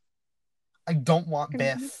no. I don't want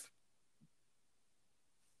Biff.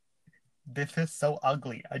 Biff is so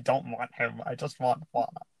ugly. I don't want him. I just want Fauna.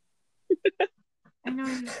 I know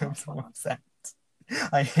I'm so upset.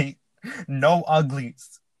 I hate no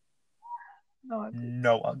uglies. No uglies.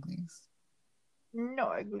 No uglies. No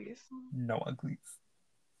uglies. No uglies.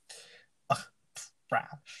 Ugh,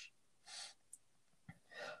 trash.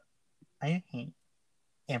 I hate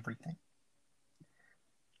everything.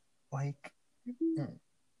 Like,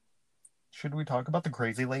 should we talk about the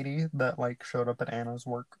crazy lady that like showed up at Anna's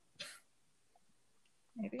work?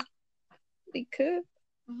 Maybe. We could.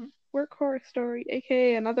 Work horror story,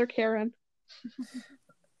 aka another Karen.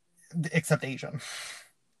 Except Asian.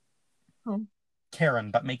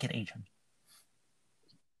 Karen, but make it Asian.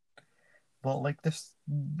 Well, like this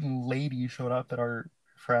lady showed up at our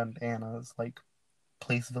friend Anna's like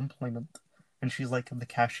place of employment, and she's like the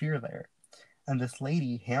cashier there, and this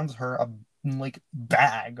lady hands her a like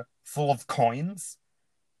bag full of coins,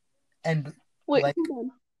 and wait, like,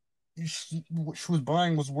 hold on. what she was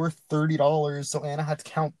buying was worth $30, so Anna had to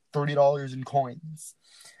count $30 in coins.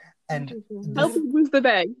 And how big was the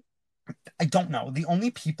bag? I don't know. The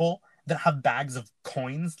only people that have bags of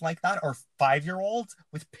coins like that are 5-year-olds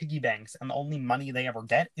with piggy banks, and the only money they ever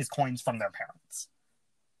get is coins from their parents.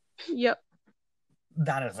 Yep.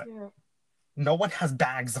 That is it. Yeah. No one has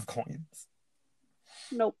bags of coins.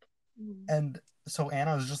 Nope. And so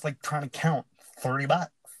Anna was just like trying to count $30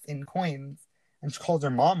 in coins, and she calls her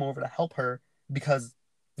mom over to help her because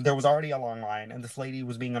there was already a long line and this lady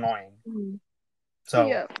was being annoying.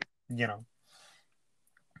 So, you know.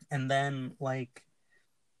 And then, like,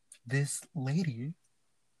 this lady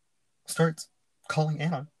starts calling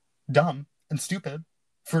Anna dumb and stupid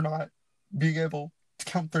for not being able to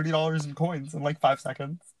count $30 in coins in like 5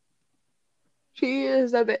 seconds. She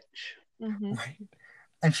is a bitch. Right.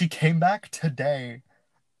 And she came back today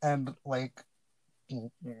and, like,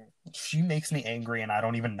 she makes me angry and I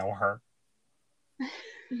don't even know her.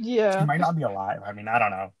 Yeah. She might not be alive. I mean, I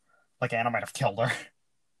don't know. Like, Anna might have killed her.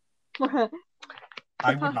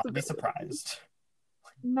 I would not be surprised.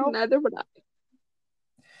 Nope. Neither would I.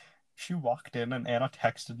 She walked in and Anna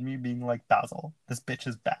texted me being like, Basil, this bitch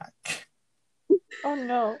is back. Oh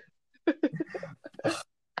no.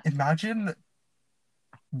 Imagine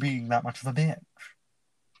being that much of a bitch.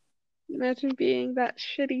 Imagine being that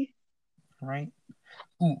shitty. Right?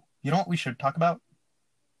 Ooh, you know what we should talk about?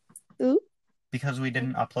 Ooh? Because we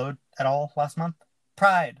didn't upload at all last month?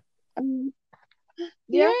 Pride.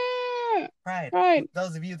 Yeah. Pride. For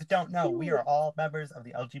those of you that don't know, we are all members of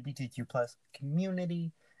the LGBTQ plus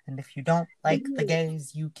community. And if you don't like the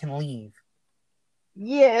gays, you can leave.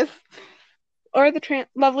 Yes. Or the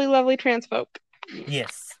lovely trans folk.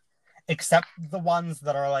 Yes. Except the ones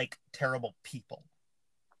that are like terrible people.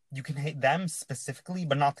 You can hate them specifically,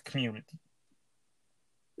 but not the community.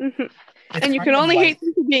 And you can only hate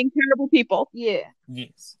them for being terrible people. Yeah.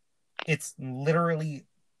 Yes. It's literally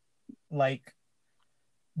like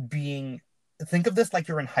think of this like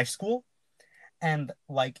you're in high school and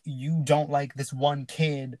like you don't like this one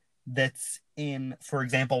kid that's in, for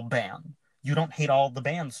example, band. You don't hate all the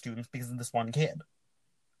band students because of this one kid.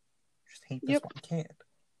 You just hate this one kid.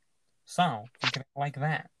 So, think of it like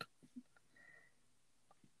that.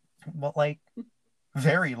 But like,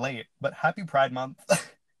 very late, but happy Pride Month.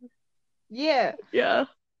 Yeah. Yeah.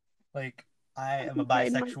 Like, I am a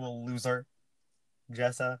bisexual loser.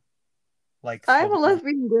 Jessa. Like, I'm a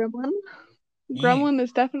lesbian gremlin. Gremlin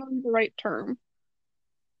is definitely the right term.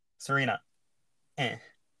 Serena.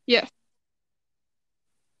 Yes.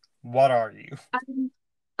 What are you?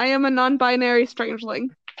 I am a non-binary strangeling.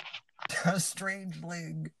 A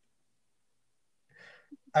strangeling.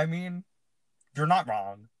 I mean, you're not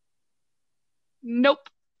wrong. Nope.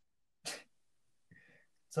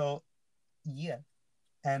 So, yeah.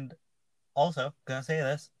 And also, gonna say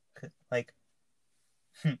this, like,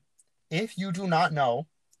 if you do not know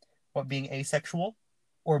what being asexual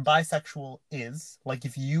or bisexual is, like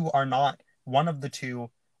if you are not one of the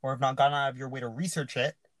two or have not gone out of your way to research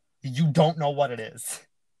it, you don't know what it is.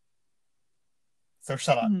 So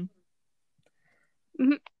shut up.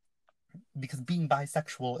 Because being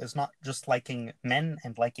bisexual is not just liking men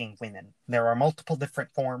and liking women. There are multiple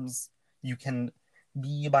different forms. You can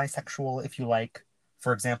be bisexual if you like,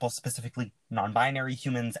 for example, specifically non-binary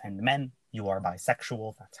humans and men. You are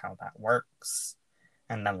bisexual. That's how that works.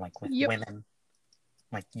 And then like with women,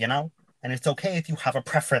 like, you know, and it's okay if you have a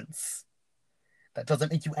preference. That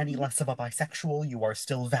doesn't make you any less of a bisexual. You are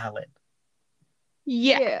still valid.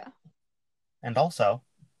 Yeah. And also,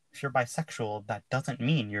 if you're bisexual, that doesn't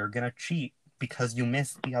mean you're gonna cheat because you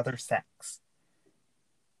miss the other sex.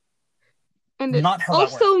 And it not how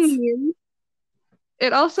that works.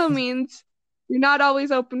 It also means you're not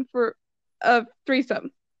always open for a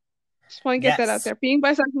threesome. Just want to get that out there. Being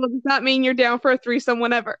bisexual does not mean you're down for a threesome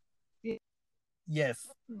whenever. Yes.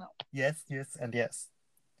 No. Yes, and yes.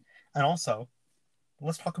 And also,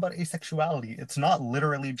 let's talk about asexuality. It's not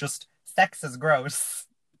literally just sex is gross.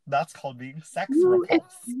 That's called being sex repulsed.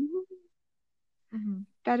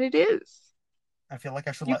 That it is. I feel like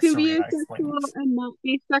I should let Serena explain. You can be asexual and not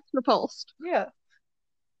be sex repulsed. Yeah.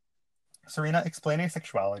 Serena, explain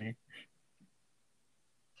asexuality.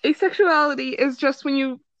 Asexuality is just when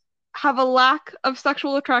you have a lack of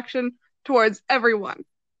sexual attraction towards everyone.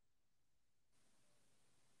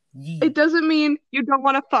 Yeah. It doesn't mean you don't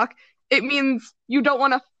want to fuck. It means you don't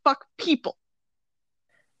want to fuck people.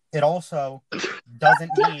 It also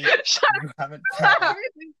doesn't mean you haven't found...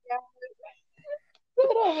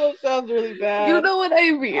 That almost sounds really bad. You know what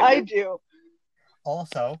I mean. I do.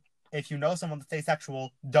 Also, if you know someone that's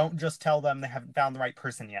asexual, don't just tell them they haven't found the right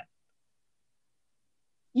person yet.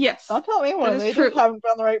 Yes. Don't tell anyone. They just haven't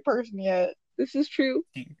found the right person yet. This is true.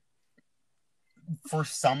 For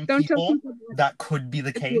some Don't tell people, people that could be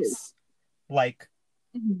the case. Like,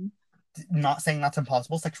 not saying that's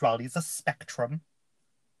impossible. Sexuality is a spectrum.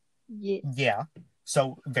 Yeah.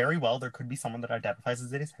 So, very well, there could be someone that identifies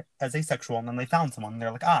as asexual, and then they found someone, and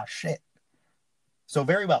they're like, ah, shit. So,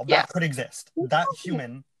 very well, that could exist. That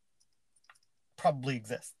human probably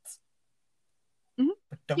exists.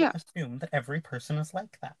 But don't assume that every person is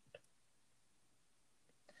like that.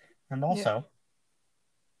 And also,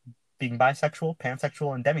 being bisexual,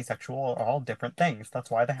 pansexual, and demisexual are all different things.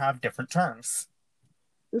 That's why they have different terms.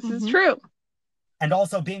 This is true. And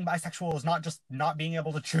also, being bisexual is not just not being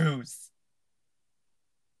able to choose.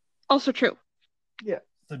 Also true. Yeah.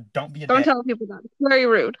 So don't be a Don't dick. tell people that. It's very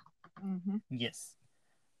rude. Yes.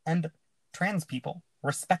 And trans people,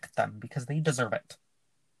 respect them because they deserve it.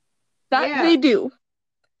 That they do.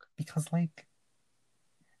 Because, like,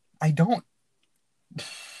 I don't...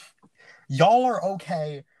 Y'all are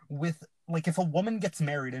okay with, like, if a woman gets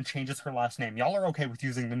married and changes her last name, y'all are okay with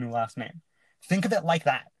using the new last name. Think of it like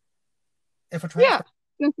that. If a trans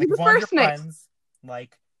like, if one of your friends,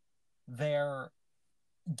 like, their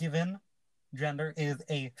given gender is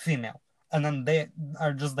a female, and then they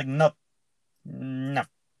are just like, no.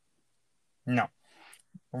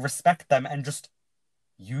 Respect them and just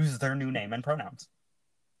use their new name and pronouns.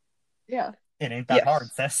 Yeah. It ain't that hard,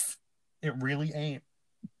 sis. It really ain't.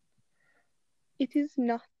 It is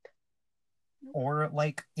not. Or,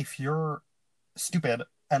 like, if you're stupid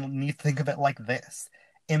and need to think of it like this,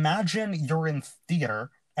 imagine you're in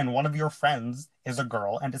theater and one of your friends is a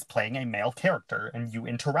girl and is playing a male character and you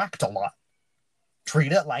interact a lot.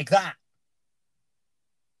 Treat it like that.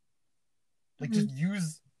 Like, just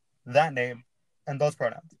use that name and those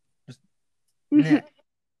pronouns.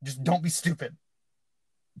 Just don't be stupid.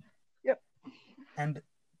 Yep. And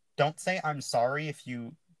don't say I'm sorry if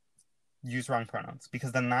you use wrong pronouns,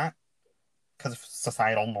 because then that, because of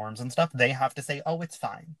societal norms and stuff, they have to say, oh, it's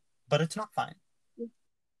fine. But it's not fine.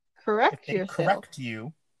 Correct if they yourself. Correct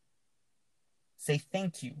you. Say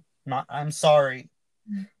thank you, not I'm sorry.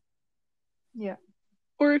 Yeah.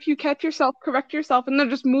 Or if you catch yourself, correct yourself, and then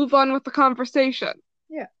just move on with the conversation.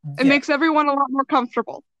 Yeah. It makes everyone a lot more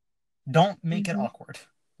comfortable. Don't make it awkward.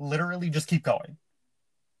 Literally, just keep going.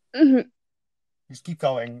 Just keep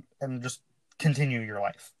going and just continue your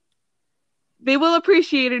life. They will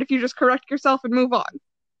appreciate it if you just correct yourself and move on.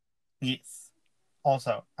 Yes.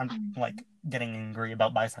 Also, I'm like getting angry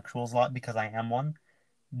about bisexuals a lot because I am one.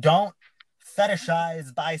 Don't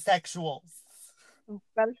fetishize bisexuals. Don't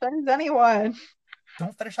fetishize anyone.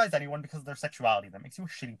 Don't fetishize anyone because of their sexuality. That makes you a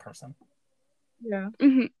shitty person. Yeah.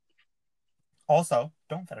 Also,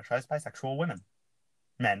 don't fetishize bisexual women.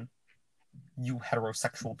 Men. You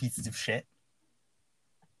heterosexual pieces of shit.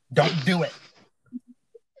 Don't do it.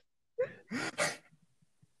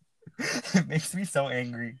 It makes me so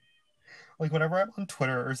angry. Like, whenever I'm on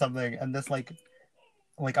Twitter or something and this, like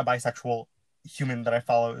a bisexual human that I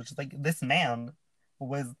follow is just like, this man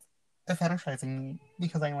was fetishizing me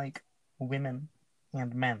because I like women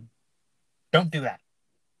and men. Don't do that.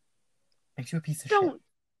 Makes you a piece of shit.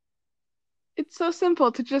 It's so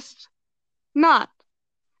simple to just not.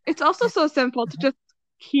 It's also so simple to just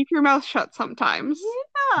keep your mouth shut sometimes.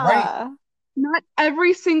 Yeah. Right. Not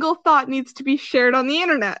every single thought needs to be shared on the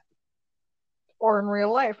internet. Or in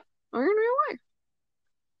real life.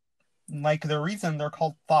 Like, the reason they're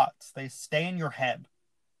called thoughts, they stay in your head.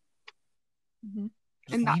 Just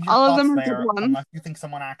And leave your all of thoughts them are there good ones. unless you think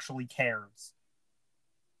someone actually cares.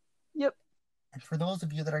 Yep. And for those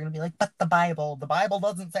of you that are going to be like, but the Bible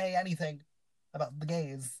doesn't say anything about the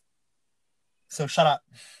gays. So shut up.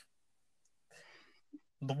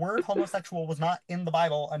 The word homosexual was not in the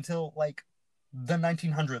Bible until, like, the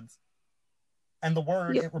 1900s. And the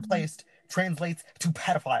word it replaced translates to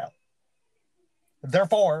pedophile.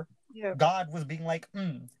 Therefore, God was being like,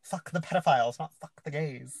 fuck the pedophiles, not fuck the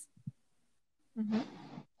gays.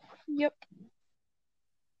 Yep.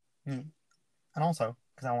 And also,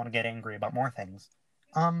 because I want to get angry about more things,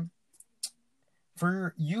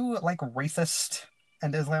 for you, like, racist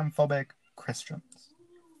and Islamophobic Christians,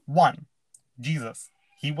 one, Jesus,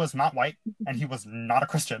 he was not white, and he was not a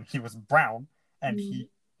Christian. He was brown, and he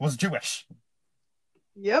was Jewish.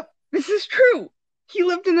 Yep. This is true. He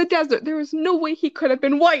lived in the desert. There was no way he could have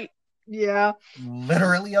been white. Yeah.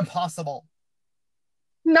 Literally impossible.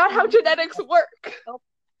 Not how genetics work.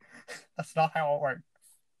 That's not how it works.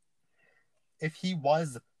 If he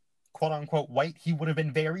was, quote unquote, white, he would have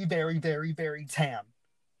been very, very, very, very tan.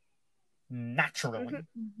 Naturally.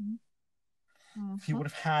 He would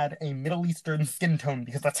have had a Middle Eastern skin tone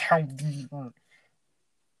because that's how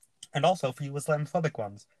And also, for you Islamophobic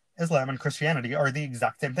ones, Islam and Christianity are the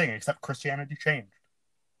exact same thing, except Christianity changed.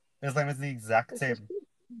 Islam is the exact same.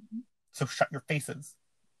 So shut your faces.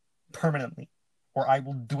 Permanently. Or I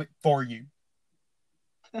will do it for you.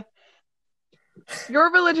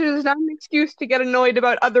 Your religion is not an excuse to get annoyed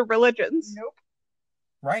about other religions. Nope.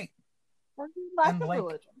 Right. Or lack And, of like,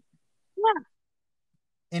 religion. Yeah.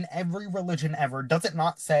 In every religion ever, does it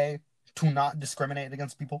not say to not discriminate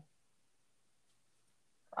against people?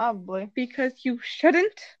 Probably. Because you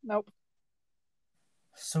shouldn't. Nope.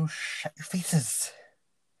 So shut your faces.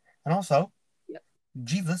 And also, Yep.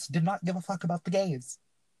 Jesus did not give a fuck about the gays.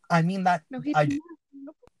 I mean that. No, he I didn't.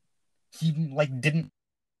 he like didn't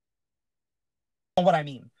know what I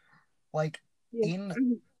mean. Like Yeah.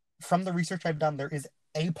 from the research I've done, there is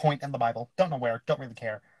a point in the Bible, don't know where, don't really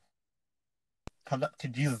care, comes up to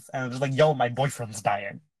Jesus and is like, yo, my boyfriend's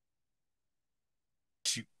dying.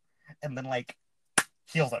 Shoot. And then like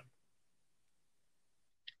heals him.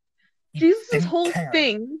 Jesus' whole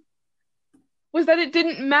thing was that it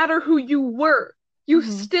didn't matter who you were. You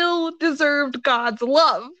still deserved God's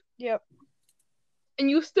love. Yep. And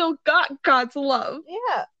you still got God's love.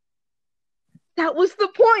 Yeah. That was the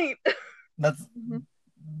point.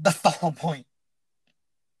 That's the whole point.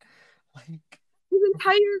 Like, his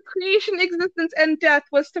entire creation, existence, and death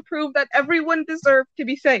was to prove that everyone deserved to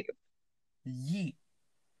be saved. Yeet.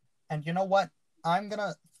 And you know what? I'm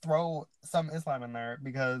gonna throw some Islam in there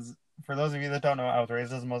because for those of you that don't know, I was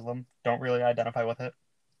raised as a Muslim. Don't really identify with it.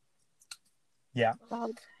 Yeah.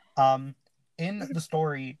 In the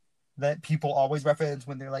story that people always reference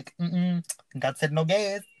when they're like, God said no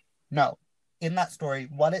gays. No. In that story,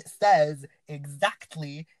 what it says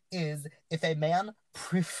exactly is if a man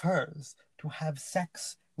prefers to have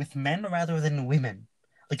sex with men rather than women,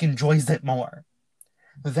 like enjoys it more,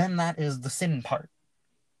 then that is the sin part.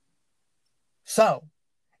 So,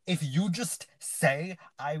 if you just say,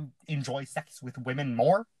 I enjoy sex with women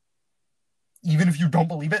more, even if you don't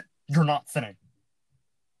believe it, you're not sinning.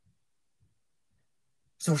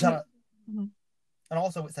 So shut up. And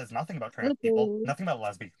also, it says nothing about trans people, nothing about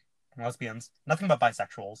lesbians, nothing about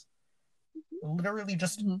bisexuals. Literally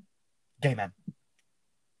just gay men.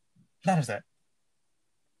 That is it.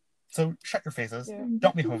 So shut your faces. Yeah.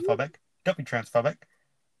 Don't be homophobic. Don't be transphobic.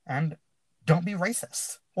 And don't be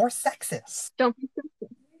racist or sexist. Don't be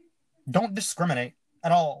sexist. Don't discriminate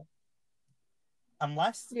at all.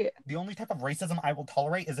 Unless the only type of racism I will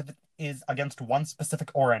tolerate is if it is against one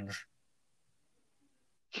specific orange.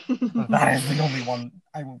 That is the only one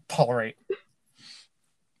I will tolerate.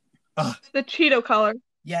 Ugh. The Cheeto color.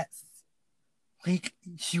 Yes. Like,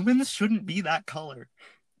 humans shouldn't be that color.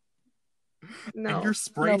 No. And your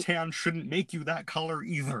spray tan shouldn't make you that color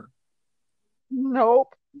either.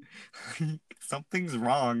 Nope. Something's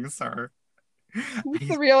wrong, sir. Who's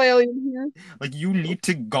the real alien here? Like, you need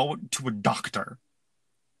to go to a doctor.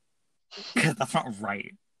 Because that's not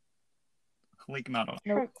right. Like, not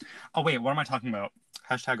Nope. Oh, wait, what am I talking about?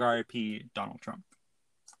 Hashtag RIP Donald Trump.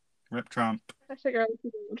 Rip Trump. Hashtag RIP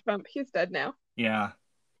Donald Trump. He's dead now. Yeah.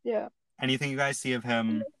 Yeah. Anything you guys see of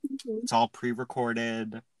him, it's all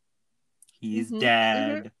pre-recorded. He's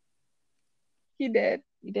dead. He did.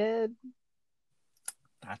 He did.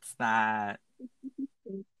 That's that.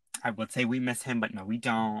 I would say we miss him, but no, we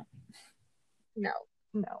don't. No.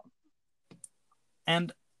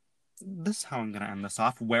 And this is how I'm going to end this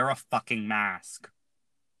off. Wear a fucking mask.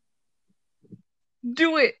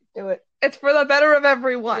 Do it. Do it. It's for the better of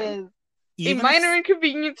everyone. A minor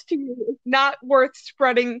inconvenience to you is not worth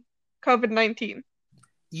spreading COVID-19.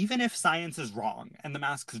 Even if science is wrong and the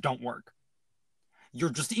masks don't work, you're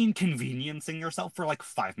just inconveniencing yourself for like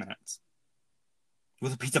 5 minutes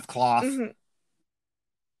with a piece of cloth.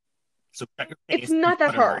 So it's not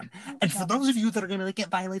that hard. And for those of you that are going to be like, it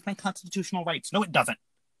violates my constitutional rights. No, it doesn't.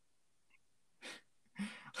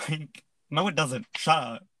 Like, no, it doesn't. Shut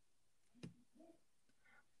up.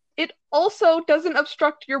 It also doesn't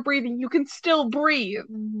obstruct your breathing. You can still breathe.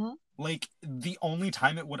 Like, the only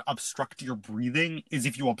time it would obstruct your breathing is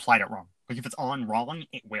if you applied it wrong. Like, if it's on wrong,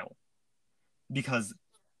 it will. Because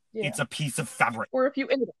it's a piece of fabric. Or if you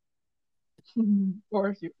eat it. Or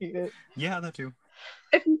if you eat it. Yeah, that too.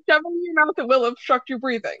 If you shove it in your mouth, it will obstruct your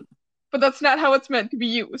breathing. But that's not how it's meant to be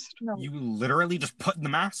used. No. You literally just put the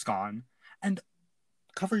mask on and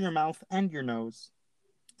cover your mouth and your nose.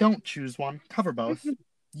 Don't choose one. Cover both.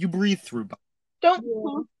 You breathe through both. Don't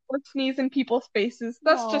cough or sneeze in people's faces.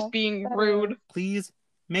 That's just being rude. Please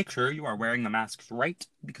make sure you are wearing the masks right,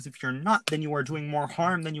 because if you're not, then you are doing more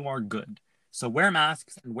harm than you are good. So wear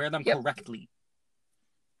masks and wear them correctly.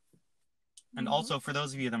 And also, for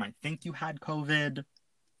those of you that might think you had COVID,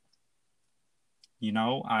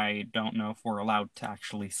 I don't know if we're allowed to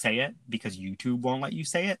actually say it because YouTube won't let you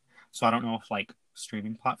say it. So I don't know if like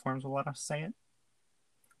streaming platforms will let us say it.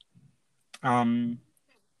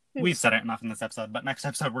 We've said it enough in this episode, but next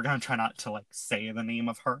episode we're gonna try not to like say the name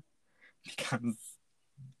of her because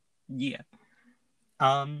yeah.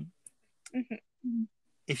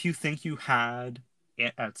 If you think you had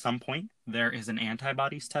it at some point, there is an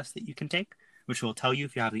antibodies test that you can take, which will tell you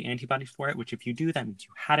if you have the antibodies for it, which if you do, that means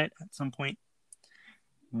you had it at some point.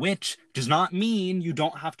 Which does not mean you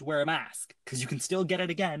don't have to wear a mask, because you can still get it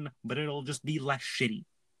again, but it'll just be less shitty.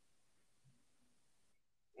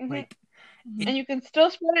 Like, and you can still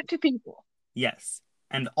spread it to people. Yes.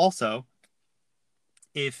 And also,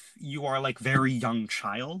 if you are like very young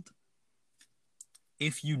child,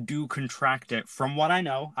 if you do contract it, from what I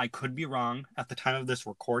know, I could be wrong at the time of this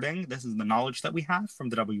recording, this is the knowledge that we have from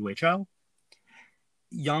the WHO,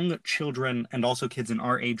 young children and also kids in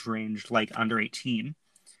our age range, like under 18,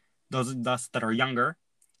 those of us that are younger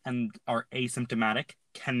and are asymptomatic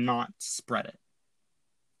cannot spread it.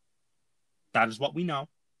 That is what we know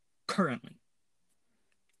currently.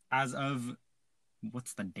 As of,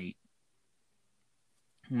 what's the date?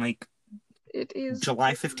 Like, it is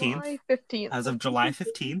July 15th. July 15th. As of July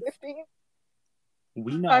 15th,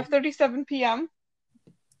 we know. 5:37 p.m.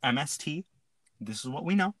 MST. This is what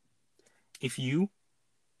we know. If you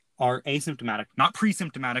are asymptomatic, not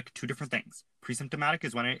pre-symptomatic, two different things. Pre-symptomatic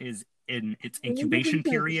is when it is in its incubation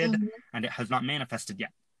period and it has not manifested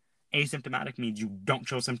yet. Asymptomatic means you don't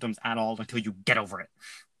show symptoms at all until you get over it.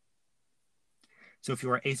 So if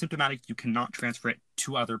you are asymptomatic, you cannot transfer it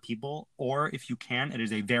to other people, or if you can, it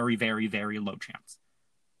is a very, very, very low chance.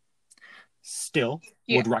 Still,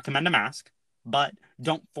 would recommend a mask, but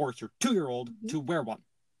don't force your 2-year-old to wear one.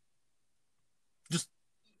 Just,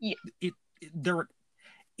 if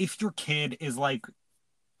your kid is like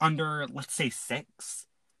under, let's say 6,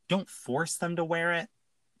 don't force them to wear it.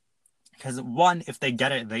 Because 1, if they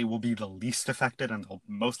get it, they will be the least affected and they'll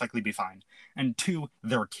most likely be fine. And 2,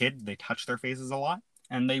 they're a kid, they touch their faces a lot,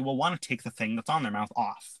 and they will want to take the thing that's on their mouth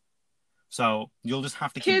off. So you'll just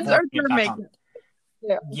have to keep kids are it back on.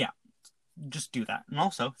 Yeah. Just do that. And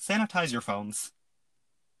also, sanitize your phones.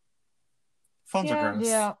 Phones are gross.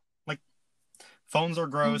 Yeah. Like, phones are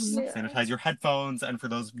gross. Sanitize your headphones, and for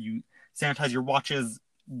those of you, sanitize your watches,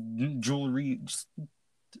 jewelry, just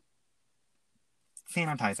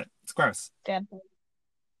sanitize it. It's gross.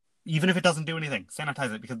 Even if it doesn't do anything,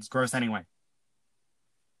 sanitize it because it's gross anyway.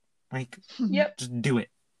 Like, just do it.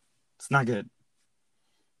 It's not good.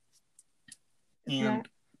 And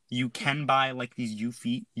you can buy like these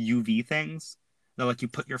UV things that like you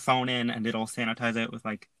put your phone in and it'll sanitize it with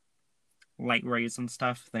like light rays and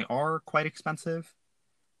stuff. They are quite expensive,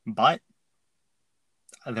 but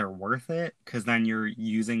they're worth it because then you're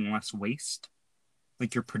using less waste.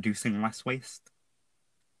 Like you're producing less waste.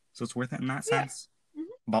 So it's worth it in that sense.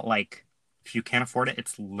 But like, if you can't afford it,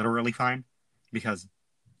 it's literally fine because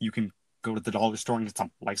you can go to the dollar store and get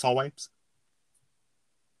some Lysol wipes.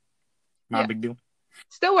 Not a big deal.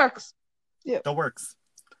 Still works. Still works.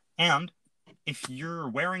 And if you're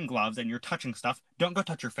wearing gloves and you're touching stuff, don't go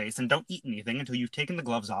touch your face and don't eat anything until you've taken the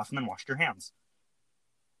gloves off and then washed your hands.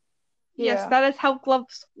 Yes, that is how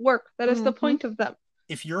gloves work. That is the point of them.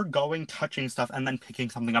 If you're touching stuff and then picking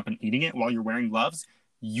something up and eating it while you're wearing gloves,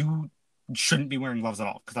 you shouldn't be wearing gloves at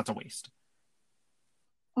all because that's a waste.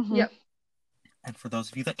 Yep. And for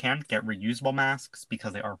those of you that can, get reusable masks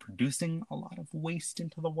because they are producing a lot of waste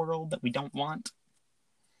into the world that we don't want.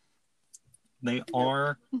 They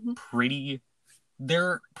are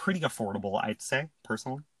they're pretty affordable, I'd say,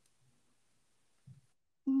 personally.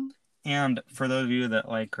 And for those of you that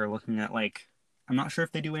like are looking at like, I'm not sure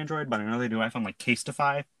if they do Android, but I know they do iPhone, like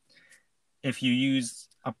Casetify. If you use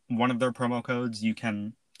one of their promo codes, you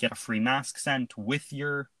can get a free mask sent with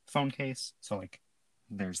your phone case. So like,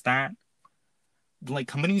 there's that. Like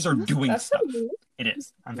companies are doing stuff. It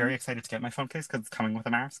is. I'm very excited to get my phone case because it's coming with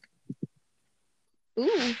a mask.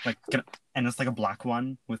 Ooh. Like, and it's like a black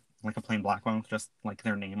one with like a plain black one with just like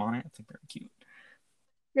their name on it. It's like very cute.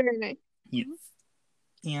 Very nice. Yes.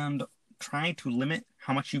 And try to limit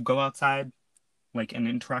how much you go outside, like, and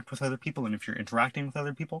interact with other people. And if you're interacting with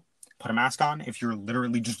other people, put a mask on. If you're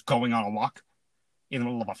literally just going on a walk in the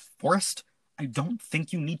middle of a forest, I don't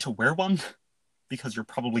think you need to wear one because you're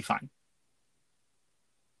probably fine.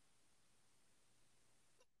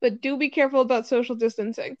 But do be careful about social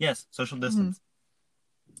distancing. Yes, social distance.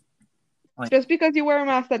 Like, just because you wear a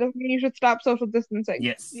mask, that doesn't mean you should stop social distancing.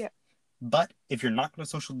 Yes. Yeah. But if you're not going to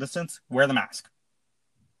social distance, wear the mask.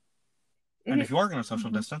 And if you are going to social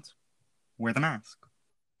distance, wear the mask.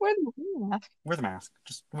 Wear the mask. Wear the mask.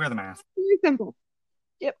 Just wear the mask. Very simple.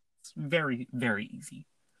 It's very, very easy.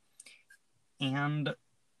 And,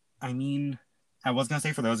 I mean, I was going to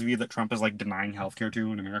say for those of you that Trump is, like, denying healthcare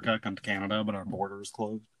to in America, come to Canada, but our border is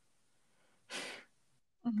closed.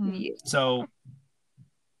 Yeah. So,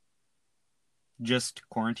 just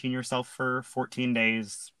quarantine yourself for 14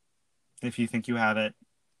 days if you think you have it.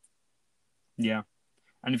 Yeah.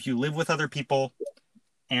 And if you live with other people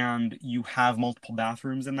and you have multiple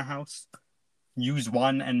bathrooms in the house, use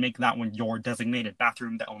one and make that one your designated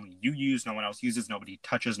bathroom that only you use, no one else uses, nobody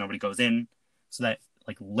touches, nobody goes in, so that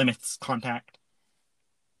like limits contact.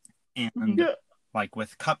 And like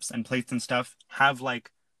with cups and plates and stuff, have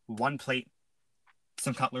like one plate,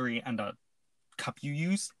 some cutlery, and a cup you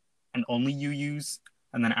use and only you use,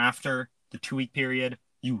 and then after the 2-week period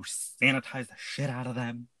you sanitize the shit out of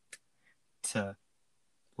them to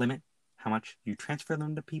limit how much you transfer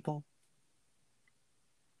them to people.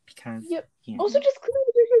 Because Also, just clean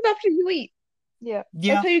the dishes after you eat. Yeah.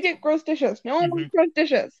 That's how you get gross dishes. No one wants gross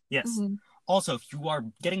dishes. Yes. Also, if you are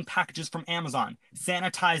getting packages from Amazon,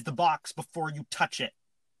 sanitize the box before you touch it.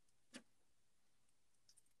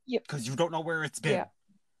 Yep. Because you don't know where it's been. Yeah.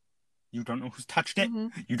 You don't know who's touched it.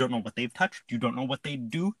 You don't know what they've touched. You don't know what they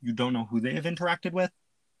do. You don't know who they have interacted with.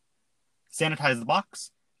 Sanitize the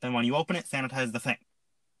box. Then when you open it, sanitize the thing.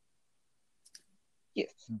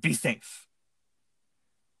 Yes. Be safe.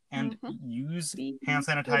 And use hand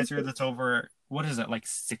sanitizer that's over, what is it, like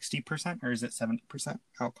 60% or is it 70%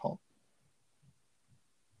 alcohol?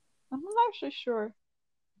 I'm not actually sure.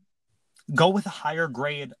 Go with a higher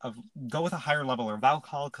level of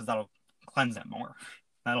alcohol because that'll cleanse it more.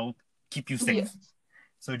 That'll keep you safe. Yes.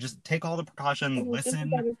 So just take all the precautions,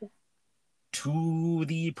 listen to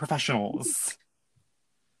the professionals.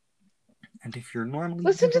 And if you're normally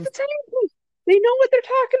listen to the scientists. They know what they're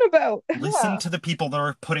talking about. Listen to the people that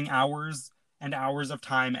are putting hours and hours of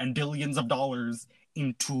time and billions of dollars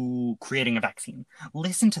into creating a vaccine.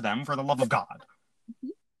 Listen to them, for the love of God.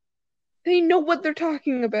 They know what they're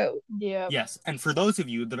talking about. Yeah. Yes, and for those of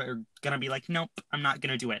you that are going to be like, nope, I'm not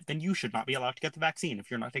going to do it, then you should not be allowed to get the vaccine.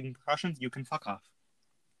 If you're not taking precautions, you can fuck off.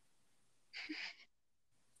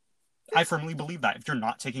 I firmly believe that. If you're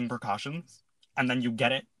not taking precautions, and then you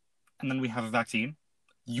get it, and then we have a vaccine,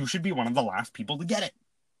 you should be one of the last people to get it.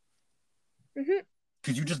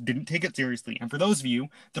 Because you just didn't take it seriously. And for those of you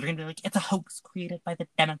that are going to be like, it's a hoax created by the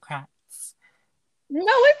Democrats. No,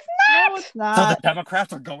 it's not! No, it's not. So the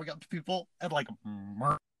Democrats are going up to people and like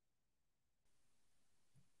murder.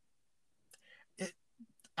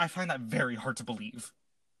 I find that very hard to believe.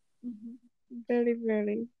 Very,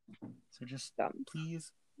 very. So just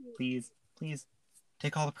please, please, please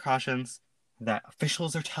take all the precautions that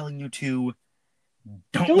officials are telling you to.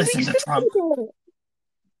 Don't listen to Trump.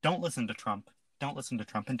 Don't listen to Trump. Don't listen to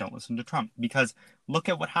Trump and don't listen to Trump. Because look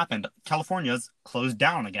at what happened. California's closed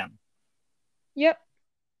down again. Yep.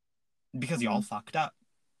 Because y'all fucked up.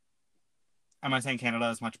 Am I saying Canada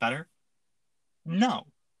is much better? No.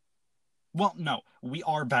 Well, no. We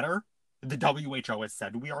are better. The WHO has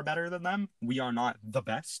said we are better than them. We are not the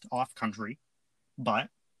best off country. But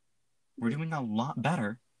we're doing a lot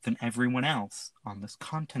better than everyone else on this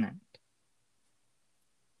continent.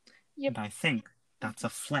 Yep. And I think that's a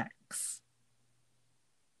flex.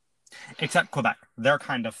 Except Quebec. They're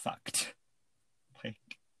kind of fucked. Like,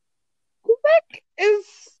 Quebec is...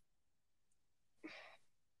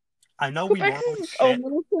 I know Quebec we normally is shit. a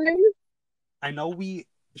little place. I know we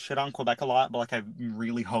shit on Quebec a lot, but like I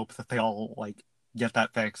really hope that they all like get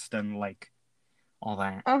that fixed and like all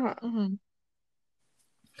that.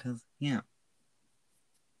 Because yeah,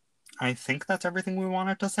 I think that's everything we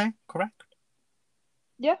wanted to say. Correct?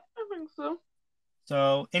 Yeah, I think so.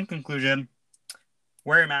 So in conclusion,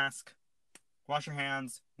 wear your mask, wash your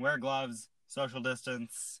hands, wear gloves, social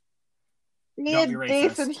distance. Be Don't a be racist.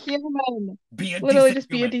 decent human. Be a Literally decent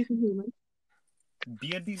just human. be a decent human.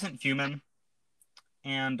 Be a decent human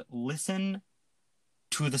and listen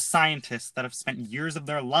to the scientists that have spent years of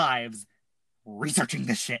their lives researching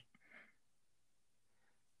this shit.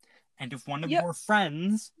 And if one of your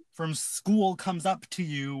friends from school comes up to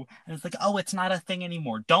you and is like, oh, it's not a thing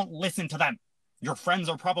anymore, don't listen to them. Your friends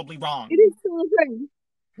are probably wrong. It is still a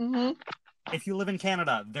thing. If you live in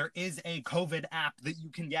Canada, there is a COVID app that you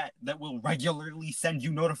can get that will regularly send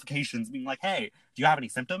you notifications being like, hey, do you have any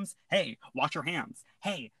symptoms? Hey, wash your hands.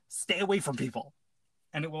 Hey, stay away from people.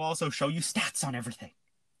 And it will also show you stats on everything.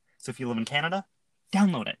 So if you live in Canada,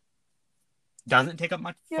 download it. Doesn't take up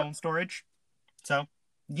much phone storage. So,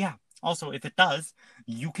 yeah. Also, if it does,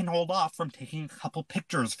 you can hold off from taking a couple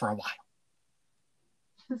pictures for a while.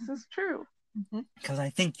 This is true. Because I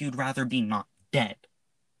think you'd rather be not dead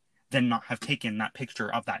than not have taken that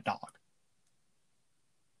picture of that dog.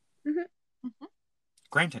 Mm-hmm. Mhm.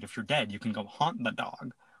 Granted, if you're dead, you can go haunt the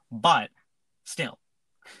dog, but still,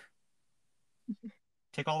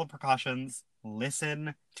 take all the precautions,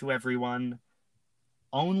 listen to everyone,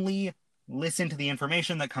 only listen to the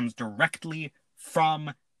information that comes directly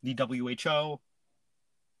from the WHO.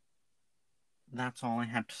 That's all I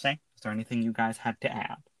had to say. Is there anything you guys had to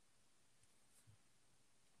add?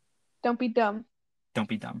 Don't be dumb. Don't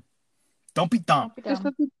be dumb. Don't be dumb. Don't be Just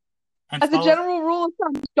dumb. And as a general rule of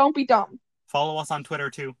thumb, don't be dumb. follow us on Twitter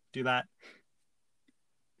too. Do that.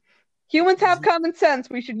 Humans have common sense.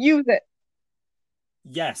 We should use it.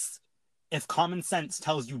 Yes. If common sense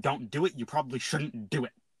tells you don't do it, you probably shouldn't do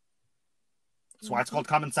it. That's why it's called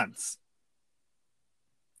common sense.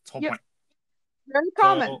 That's the whole Yep. point. Very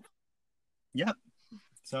common. So, yep.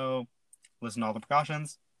 So, listen to all the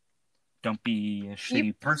precautions. Don't be a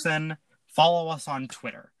shitty person. Follow us on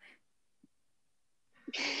Twitter.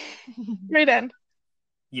 Great end.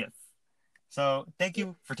 Yes. So, thank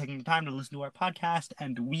you for taking the time to listen to our podcast,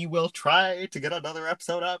 and we will try to get another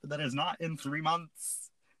episode up that is not in 3 months.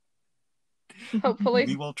 Hopefully.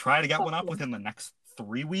 We will try to get one up within the next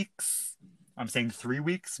 3 weeks. I'm saying 3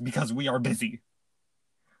 weeks because we are busy.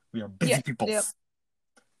 We are busy people. Yep.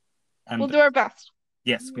 And We'll do our best.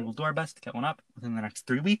 yes, we will do our best to get one up within the next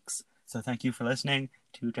 3 weeks. So thank you for listening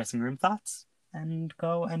to Dressing Room Thoughts, and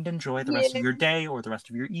go and enjoy the rest of your day or the rest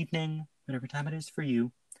of your evening, whatever time it is for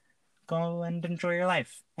you. Go and enjoy your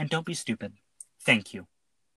life, and don't be stupid. Thank you.